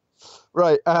comfortable.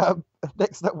 Right.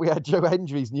 Next up, we had Joe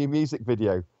Hendry's new music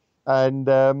video,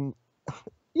 and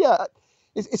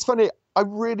it's funny. I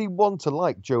really want to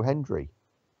like Joe Hendry,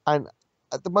 and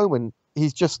at the moment,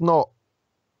 he's just not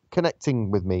connecting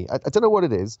with me. I don't know what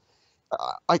it is.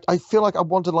 I feel like I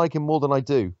want to like him more than I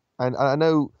do, and I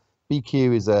know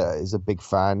BQ is a big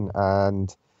fan,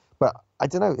 but I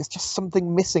don't know. It's just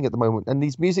something missing at the moment. And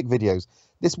these music videos,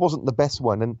 this wasn't the best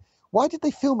one. And why did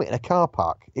they film it in a car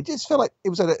park? It just felt like it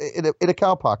was in a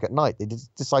car park at night. They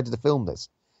just decided to film this.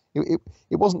 It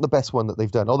wasn't the best one that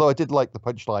they've done. Although I did like the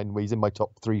punchline where he's in my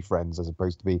top 3 friends as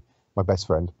opposed to be my best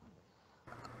friend.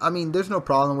 I mean, there's no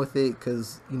problem with it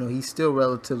because, he's still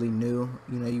relatively new.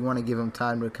 You want to give him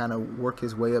time to kind of work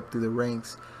his way up through the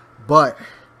ranks. But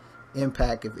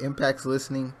Impact, if Impact's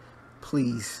listening,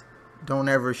 please don't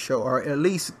ever show, or at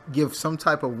least give some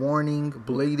type of warning,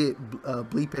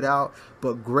 bleep it out.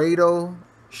 But Grado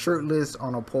shirtless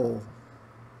on a pole,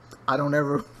 I don't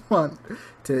ever want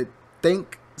to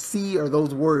think, see, or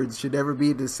those words should ever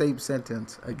be the same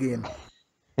sentence again.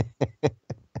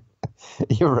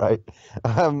 You're right.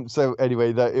 So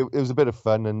anyway, it was a bit of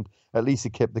fun, and at least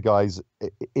it kept the guys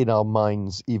in our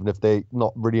minds, even if they're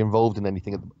not really involved in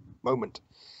anything at the moment.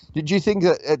 Did you think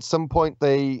that at some point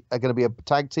they are going to be a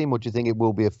tag team, or do you think it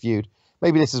will be a feud?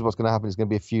 Maybe this is what's going to happen. It's going to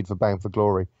be a feud for Bound for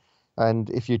Glory. And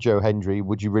if you're Joe Hendry,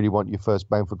 would you really want your first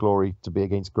Bound for Glory to be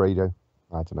against Grado?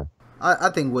 I don't know. I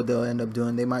think what they'll end up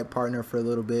doing, they might partner for a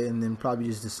little bit and then probably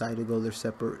just decide to go their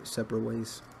separate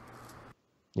ways.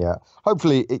 Yeah,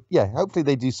 hopefully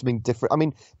they do something different. I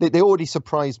mean, they already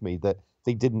surprised me that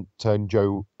they didn't turn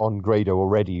Joe on Grado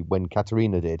already when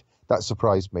Katarina did. That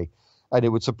surprised me, and it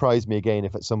would surprise me again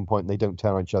if at some point they don't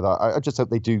turn on each other. I just hope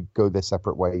they do go their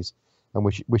separate ways and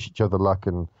wish each other luck,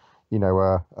 and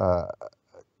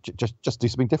just do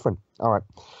something different. All right,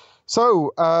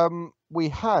 so we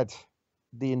had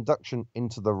the induction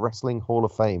into the Wrestling Hall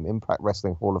of Fame, Impact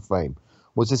Wrestling Hall of Fame.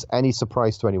 Was this any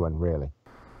surprise to anyone, really?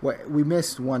 Well, we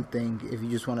missed one thing, if you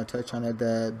just want to touch on it,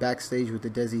 the backstage with the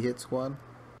Desi Hit Squad.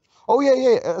 Oh,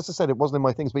 yeah. As I said, it wasn't in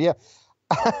my things, but yeah.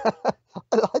 I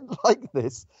like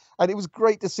this. And it was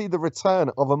great to see the return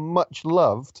of a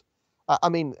much-loved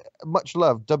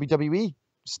WWE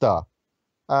star.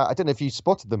 I don't know if you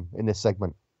spotted them in this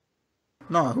segment.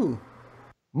 No, who?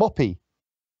 Moppy.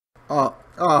 Oh.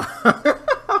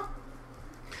 I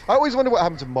always wonder what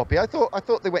happened to Moppy. I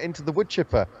thought they went into the wood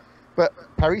chipper. But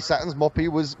Perry Saturn's Moppy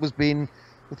was being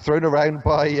thrown around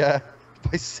by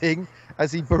Singh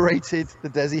as he berated the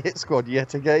Desi Hit Squad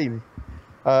yet again.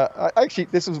 Actually,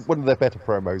 this was one of their better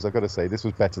promos, I've got to say. This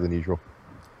was better than usual.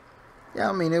 Yeah,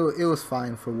 I mean, it was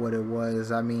fine for what it was.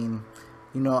 I mean,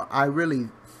 I really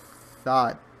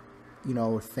thought,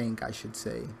 I should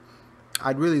say,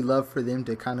 I'd really love for them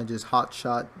to kind of just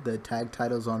hotshot the tag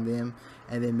titles on them,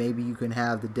 and then maybe you can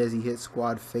have the Desi Hit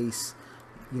Squad face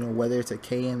whether it's a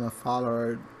KM, a Fowler,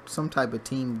 or some type of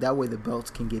team. That way the belts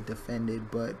can get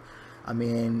defended. But I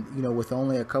mean, with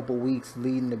only a couple weeks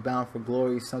leading to Bound for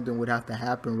Glory, something would have to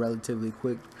happen relatively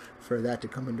quick for that to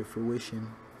come into fruition.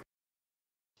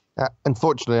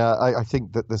 Unfortunately, I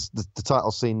think that the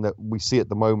title scene that we see at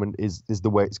the moment is the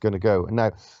way it's going to go. And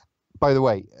now, by the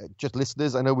way, just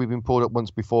listeners, I know we've been pulled up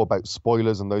once before about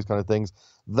spoilers and those kind of things.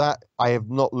 That I have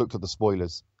not looked at the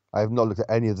spoilers. I have not looked at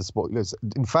any of the spoilers.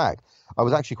 In fact, I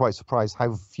was actually quite surprised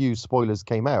how few spoilers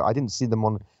came out. I didn't see them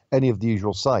on any of the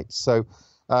usual sites. So,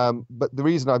 but the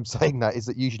reason I'm saying that is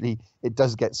that usually it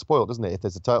does get spoiled, doesn't it? If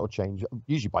there's a title change,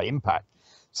 usually by Impact.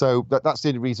 So that's the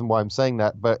only reason why I'm saying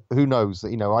that. But who knows?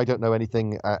 I don't know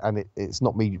anything, and it's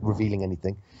not me revealing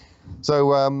anything.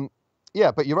 So,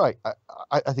 yeah, but you're right.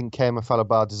 I think KM and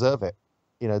Falabar deserve it.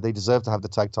 They deserve to have the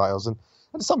tag titles, and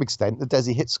to some extent, the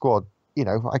Desi Hit Squad.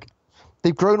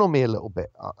 They've grown on me a little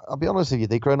bit. I'll be honest with you,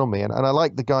 they've grown on me, and I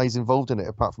like the guys involved in it,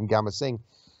 apart from Gamma Singh.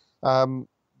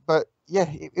 But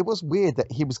yeah, it was weird that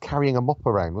he was carrying a mop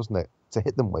around, wasn't it, to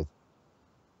hit them with?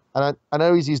 And I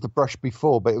know he's used the brush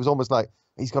before, but it was almost like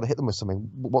he's got to hit them with something.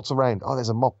 What's around? Oh, there's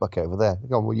a mop bucket over there.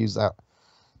 Go on, we'll use that.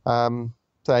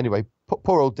 So anyway,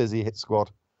 poor old Desi Hit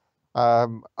Squad.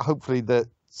 Hopefully that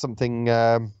something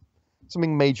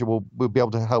major will be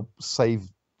able to help save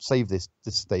this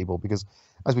stable, because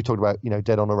as we talked about,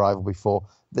 Dead on Arrival before,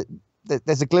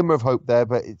 there's a glimmer of hope there,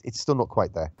 but it's still not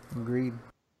quite there. Agreed.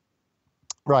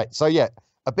 Right. So yeah,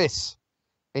 Abyss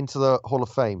into the Hall of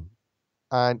Fame,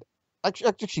 and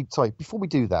actually, sorry, before we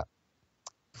do that,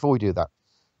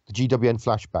 the GWN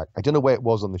flashback. I don't know where it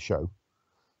was on the show,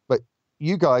 but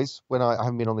you guys, when I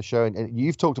haven't been on the show, and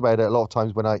you've talked about it a lot of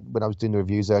times when I was doing the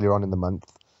reviews earlier on in the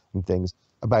month and things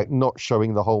about not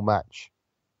showing the whole match.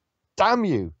 Damn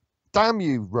you,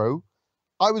 Ro.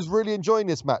 I was really enjoying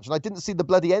this match, and I didn't see the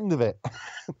bloody end of it.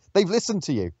 They've listened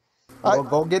to you. Well,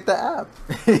 go get the app.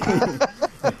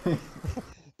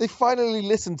 They finally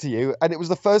listened to you, and it was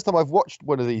the first time I've watched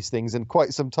one of these things in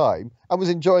quite some time. I was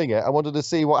enjoying it. I wanted to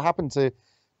see what happened to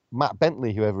Matt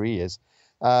Bentley, whoever he is.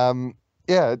 To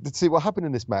see what happened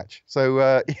in this match.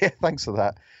 So, yeah, thanks for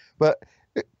that. But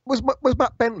was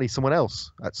Matt Bentley someone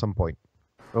else at some point?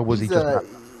 Or was he just Matt?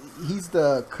 He's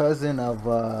the cousin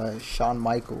of Shawn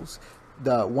Michaels.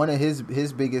 One of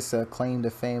his biggest claim to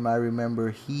fame, I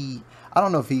remember, I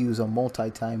don't know if he was a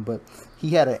multi-time, but he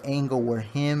had an angle where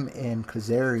him and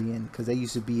Kazarian, because they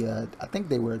used to be I think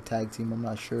they were a tag team, I'm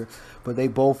not sure, but they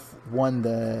both won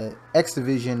the X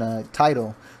Division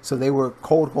title, so they were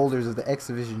cold holders of the X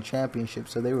Division championship,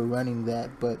 so they were running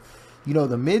that. But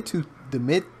the mid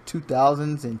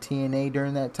 2000s and TNA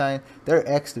during that time, their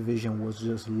X Division was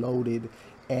just loaded.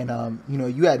 And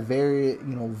you had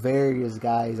various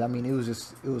guys. I mean, it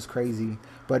was crazy.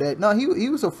 But no, he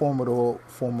was a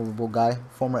formidable guy,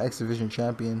 former X Division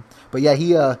champion. But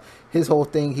yeah, his whole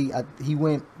thing, he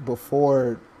went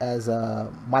before as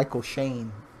Michael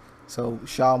Shane. So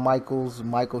Shawn Michaels,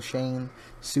 Michael Shane,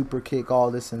 super kick,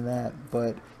 all this and that.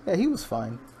 But yeah, he was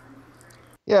fine.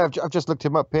 Yeah, I've just looked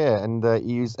him up here, and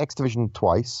he used X Division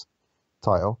twice,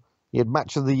 title. He had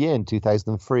Match of the Year in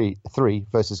 2003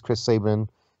 versus Chris Sabin and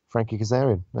Frankie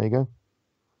Kazarian. There you go.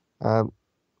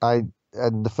 And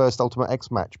the first Ultimate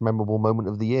X match, memorable moment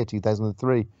of the year,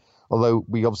 2003. Although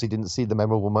we obviously didn't see the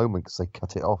memorable moment because they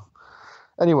cut it off.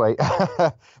 Anyway,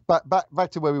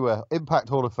 back to where we were. Impact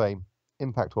Hall of Fame.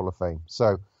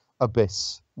 So,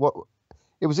 Abyss.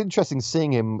 It was interesting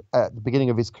seeing him at the beginning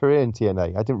of his career in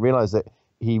TNA. I didn't realize that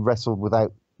he wrestled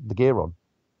without the gear on.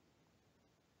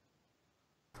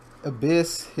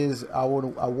 Abyss, I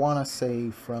want to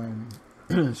say from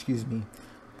excuse me,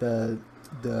 the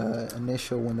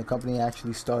initial, when the company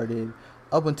actually started,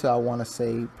 up until I want to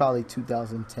say probably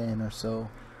 2010 or so,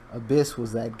 Abyss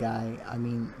was that guy. I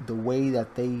mean, the way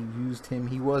that they used him,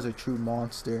 he was a true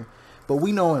monster. But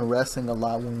we know in wrestling a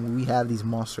lot, when we have these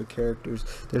monster characters,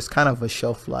 there's kind of a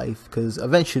shelf life, because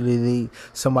eventually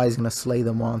somebody's going to slay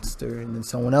the monster, and then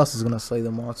someone else is going to slay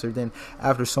the monster. Then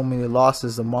after so many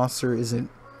losses, the monster isn't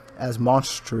as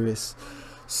monstrous.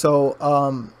 So,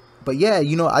 but yeah,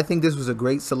 I think this was a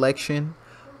great selection.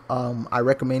 I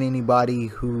recommend anybody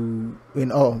who,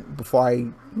 before I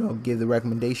give the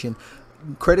recommendation,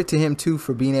 credit to him too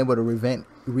for being able to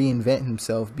reinvent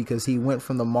himself, because he went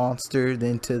from the monster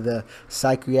then to the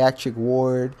psychiatric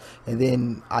ward, and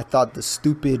then I thought the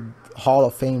stupid Hall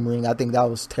of Fame ring, I think that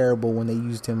was terrible when they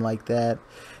used him like that.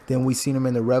 Then we seen him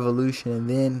in the Revolution, and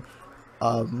then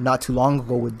not too long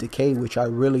ago with Decay, which I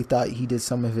really thought he did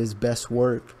some of his best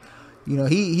work.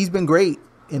 He's been great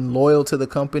and loyal to the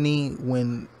company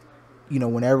when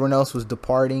when everyone else was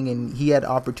departing, and he had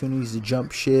opportunities to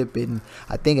jump ship. And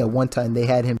I think at one time they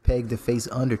had him pegged to face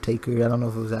Undertaker. I don't know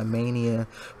if it was at Mania,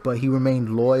 but he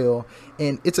remained loyal.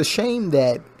 And it's a shame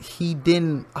that he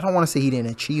didn't, I don't want to say he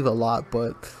didn't achieve a lot,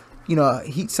 but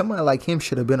somebody like him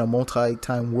should have been a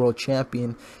multi-time world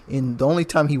champion. And the only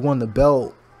time he won the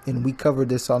belt, and we covered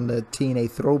this on the TNA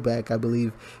Throwback, I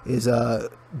believe, is it was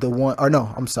one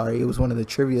of the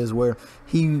trivias where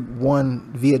he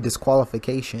won via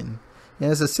disqualification.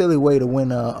 And it's a silly way to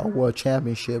win a world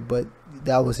championship, but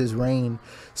that was his reign.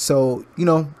 So,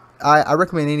 I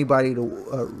recommend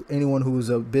anyone who's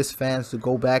Abyss fans to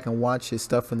go back and watch his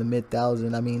stuff from the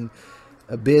mid-2000s. I mean,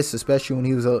 Abyss, especially when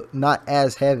he was not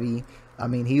as heavy, I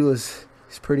mean, he's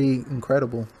pretty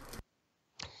incredible.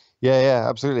 Yeah,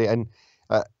 absolutely. And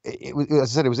as I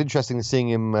said, it was interesting seeing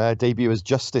him debut as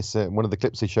Justice in one of the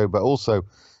clips they showed, but also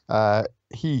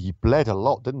he bled a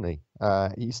lot, didn't he?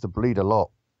 He used to bleed a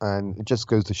lot, and it just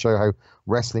goes to show how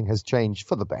wrestling has changed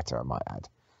for the better, I might add.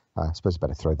 I suppose I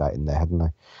better throw that in there, hadn't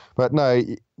I? But no,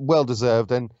 well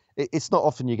deserved, and it's not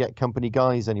often you get company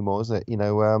guys anymore, is it?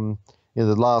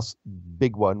 The last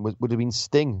big one would have been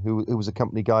Sting, who was a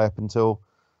company guy up until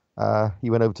he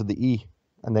went over to the E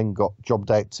and then got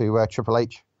jobbed out to Triple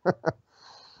H.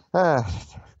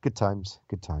 Good times.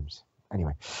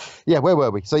 Anyway, yeah, where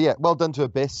were we? So yeah, well done to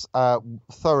Abyss,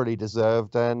 thoroughly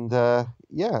deserved, and I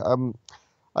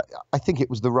think it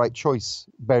was the right choice,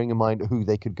 bearing in mind who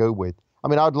they could go with. I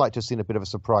mean, I'd like to have seen a bit of a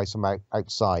surprise from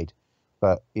outside,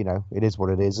 but it is what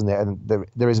it is, and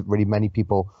there isn't really many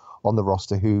people on the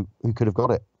roster who could have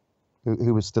got it,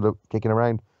 who was still kicking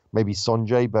around. Maybe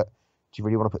Sonjay, but do you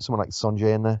really want to put someone like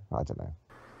Sonjay in there? I don't know.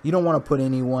 You don't want to put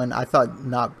anyone,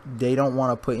 they don't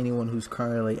want to put anyone who's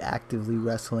currently actively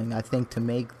wrestling. I think to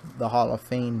make the Hall of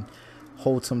Fame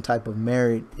hold some type of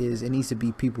merit it needs to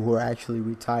be people who are actually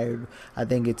retired. I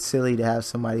think it's silly to have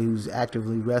somebody who's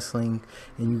actively wrestling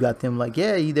and you got them like,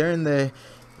 yeah, they're in the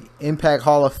Impact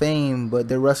Hall of Fame, but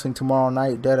they're wrestling tomorrow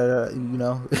night, at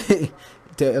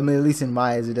least in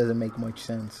my eyes, it doesn't make much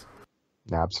sense.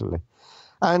 Absolutely.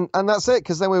 And that's it,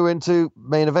 because then we went into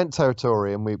main event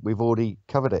territory, and we've already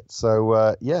covered it.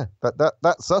 So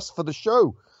that's us for the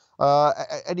show.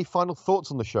 Any final thoughts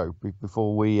on the show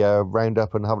before we round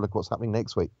up and have a look at what's happening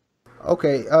next week?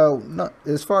 Okay.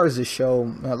 As far as the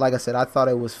show, like I said, I thought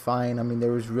it was fine. I mean,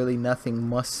 there was really nothing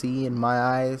must see in my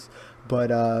eyes, but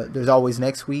there's always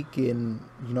next week, and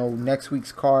next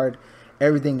week's card,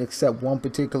 everything except one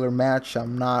particular match.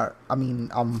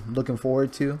 I'm looking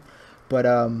forward to, but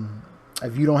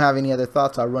if you don't have any other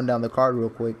thoughts, I'll run down the card real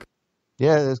quick.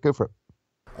 Yeah, let's go for it.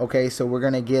 Okay, so we're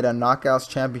going to get a Knockouts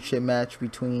Championship match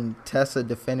between Tessa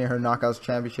defending her Knockouts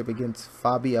Championship against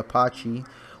Fabi Apache.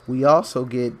 We also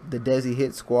get the Desi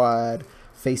Hit Squad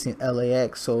facing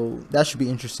LAX, so that should be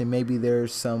interesting. Maybe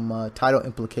there's some title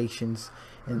implications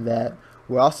in that.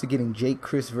 We're also getting Jake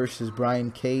Chris versus Brian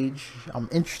Cage. I'm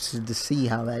interested to see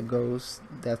how that goes.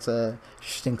 That's a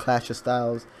interesting clash of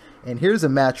styles. And here's a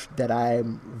match that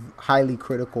I'm highly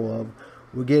critical of.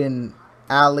 We're getting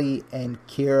Allie and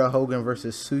Kiera Hogan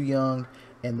versus Su Yung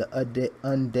and the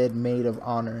Undead Maid of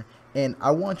Honor. And I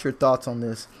want your thoughts on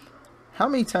this. How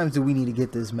many times do we need to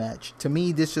get this match? To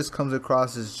me, this just comes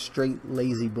across as straight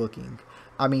lazy booking.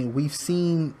 I mean, we've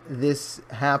seen this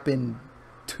happen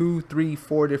 2, 3,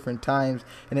 4 different times,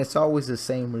 and it's always the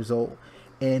same result.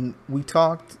 And we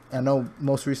talked, I know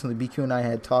most recently BQ and I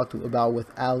had talked about with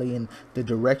Allie and the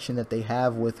direction that they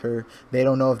have with her. They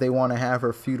don't know if they want to have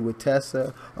her feud with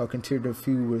Tessa or continue to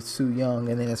feud with Su Yung.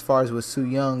 And then as far as with Su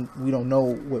Yung, we don't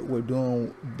know what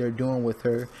they're doing with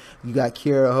her. You got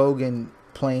Kiera Hogan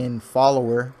playing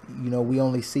follower. We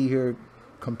only see her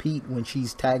compete when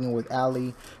she's tagging with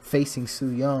Allie facing Su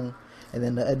Yung. And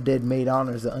then the Undead Maid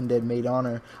Honor is the Undead Maid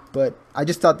Honor. But I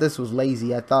just thought this was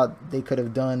lazy. I thought they could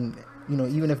have done,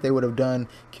 even if they would have done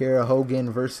Kiera Hogan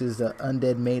versus the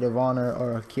Undead Maid of Honor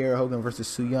or Kiera Hogan versus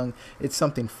Su Yung, it's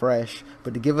something fresh.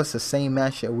 But to give us the same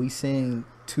match that we've seen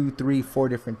 2, 3, 4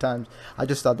 different times, I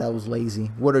just thought that was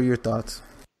lazy. What are your thoughts?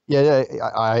 Yeah,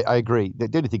 I agree. The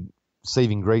only thing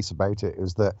saving grace about it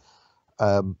is that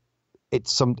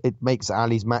it makes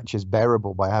Ali's matches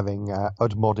bearable by having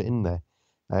Udmod in there.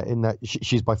 In that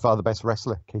she's by far the best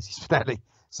wrestler, Casey Spinelli.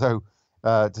 So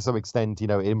to some extent, it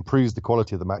improves the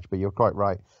quality of the match, but you're quite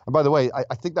right. And by the way,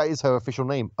 I think that is her official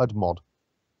name, Udmod,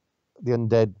 the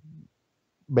Undead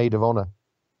Maid of Honor.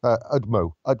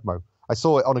 Udmo. I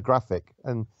saw it on a graphic,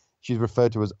 and she's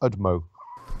referred to as Udmo.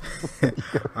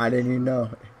 I didn't even know.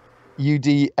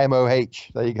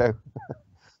 UDMOH. There you go.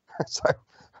 So,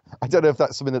 I don't know if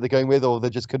that's something that they're going with, or they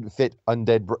just couldn't fit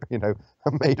undead,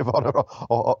 Maid of Honor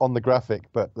on the graphic.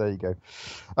 But there you go.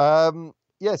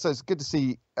 Yeah, so it's good to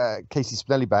see Casey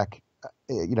Spinelli back.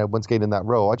 Once again in that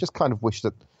role. I just kind of wish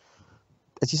that,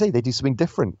 as you say, they do something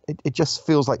different. It just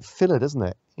feels like filler, doesn't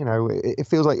it? It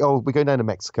feels like, oh, we're going down to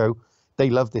Mexico. They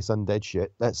love this undead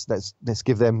shit. Let's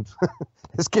give them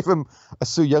let's give them a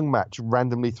Su Yung match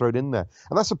randomly thrown in there.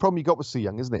 And that's the problem you got with Su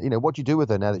Yung, isn't it? What do you do with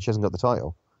her now that she hasn't got the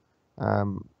title?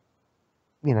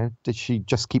 Did she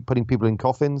just keep putting people in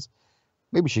coffins?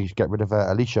 Maybe she should get rid of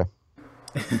Alicia.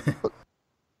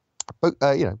 but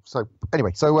so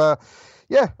anyway,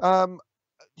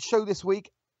 show this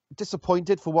week.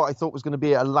 Disappointed for what I thought was going to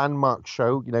be a landmark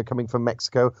show, coming from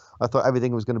Mexico. I thought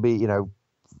everything was going to be,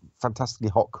 fantastically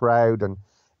hot crowd, and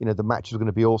the match was going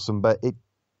to be awesome, but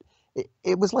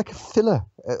it was like a filler.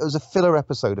 It was a filler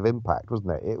episode of Impact,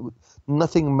 wasn't it?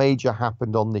 Nothing major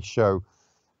happened on this show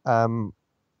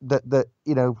that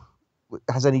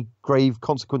has any grave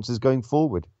consequences going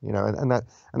forward, and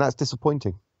that's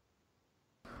disappointing.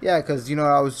 Yeah, because,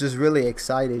 I was just really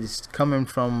excited. It's coming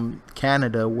from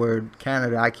Canada, where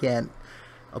Canada, I can't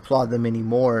applaud them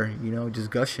anymore, just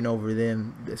gushing over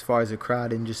them as far as the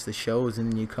crowd and just the shows.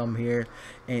 And then you come here,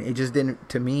 and it just didn't,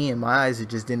 to me, in my eyes, it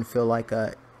just didn't feel like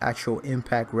a actual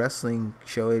Impact Wrestling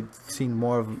show. It seemed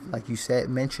more of, like you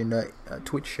mentioned, a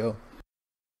Twitch show.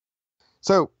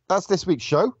 So that's this week's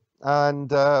show. And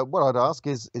what I'd ask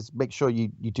is make sure you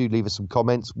do leave us some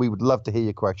comments. We would love to hear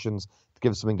your questions, to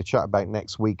give us something to chat about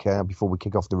next week before we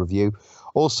kick off the review.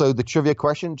 Also, the trivia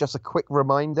question, just a quick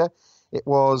reminder. It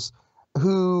was,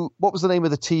 what was the name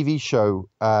of the TV show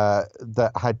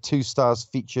that had 2 stars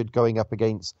featured going up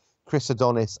against Chris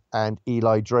Adonis and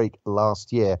Eli Drake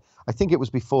last year? I think it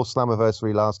was before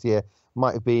Slammiversary last year. It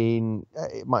might have been,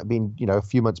 a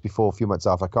few months before, a few months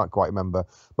after. I can't quite remember.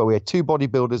 But we had 2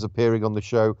 bodybuilders appearing on the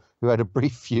show who had a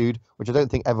brief feud, which I don't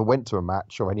think ever went to a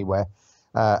match or anywhere,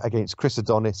 against Chris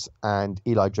Adonis and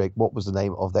Eli Drake. What was the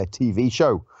name of their TV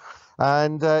show?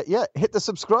 And hit the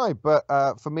subscribe. But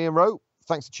for me and Ro,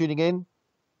 thanks for tuning in.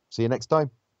 See you next time.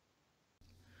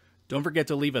 Don't forget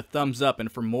to leave a thumbs up,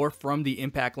 and for more from the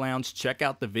Impact Lounge, check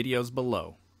out the videos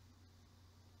below.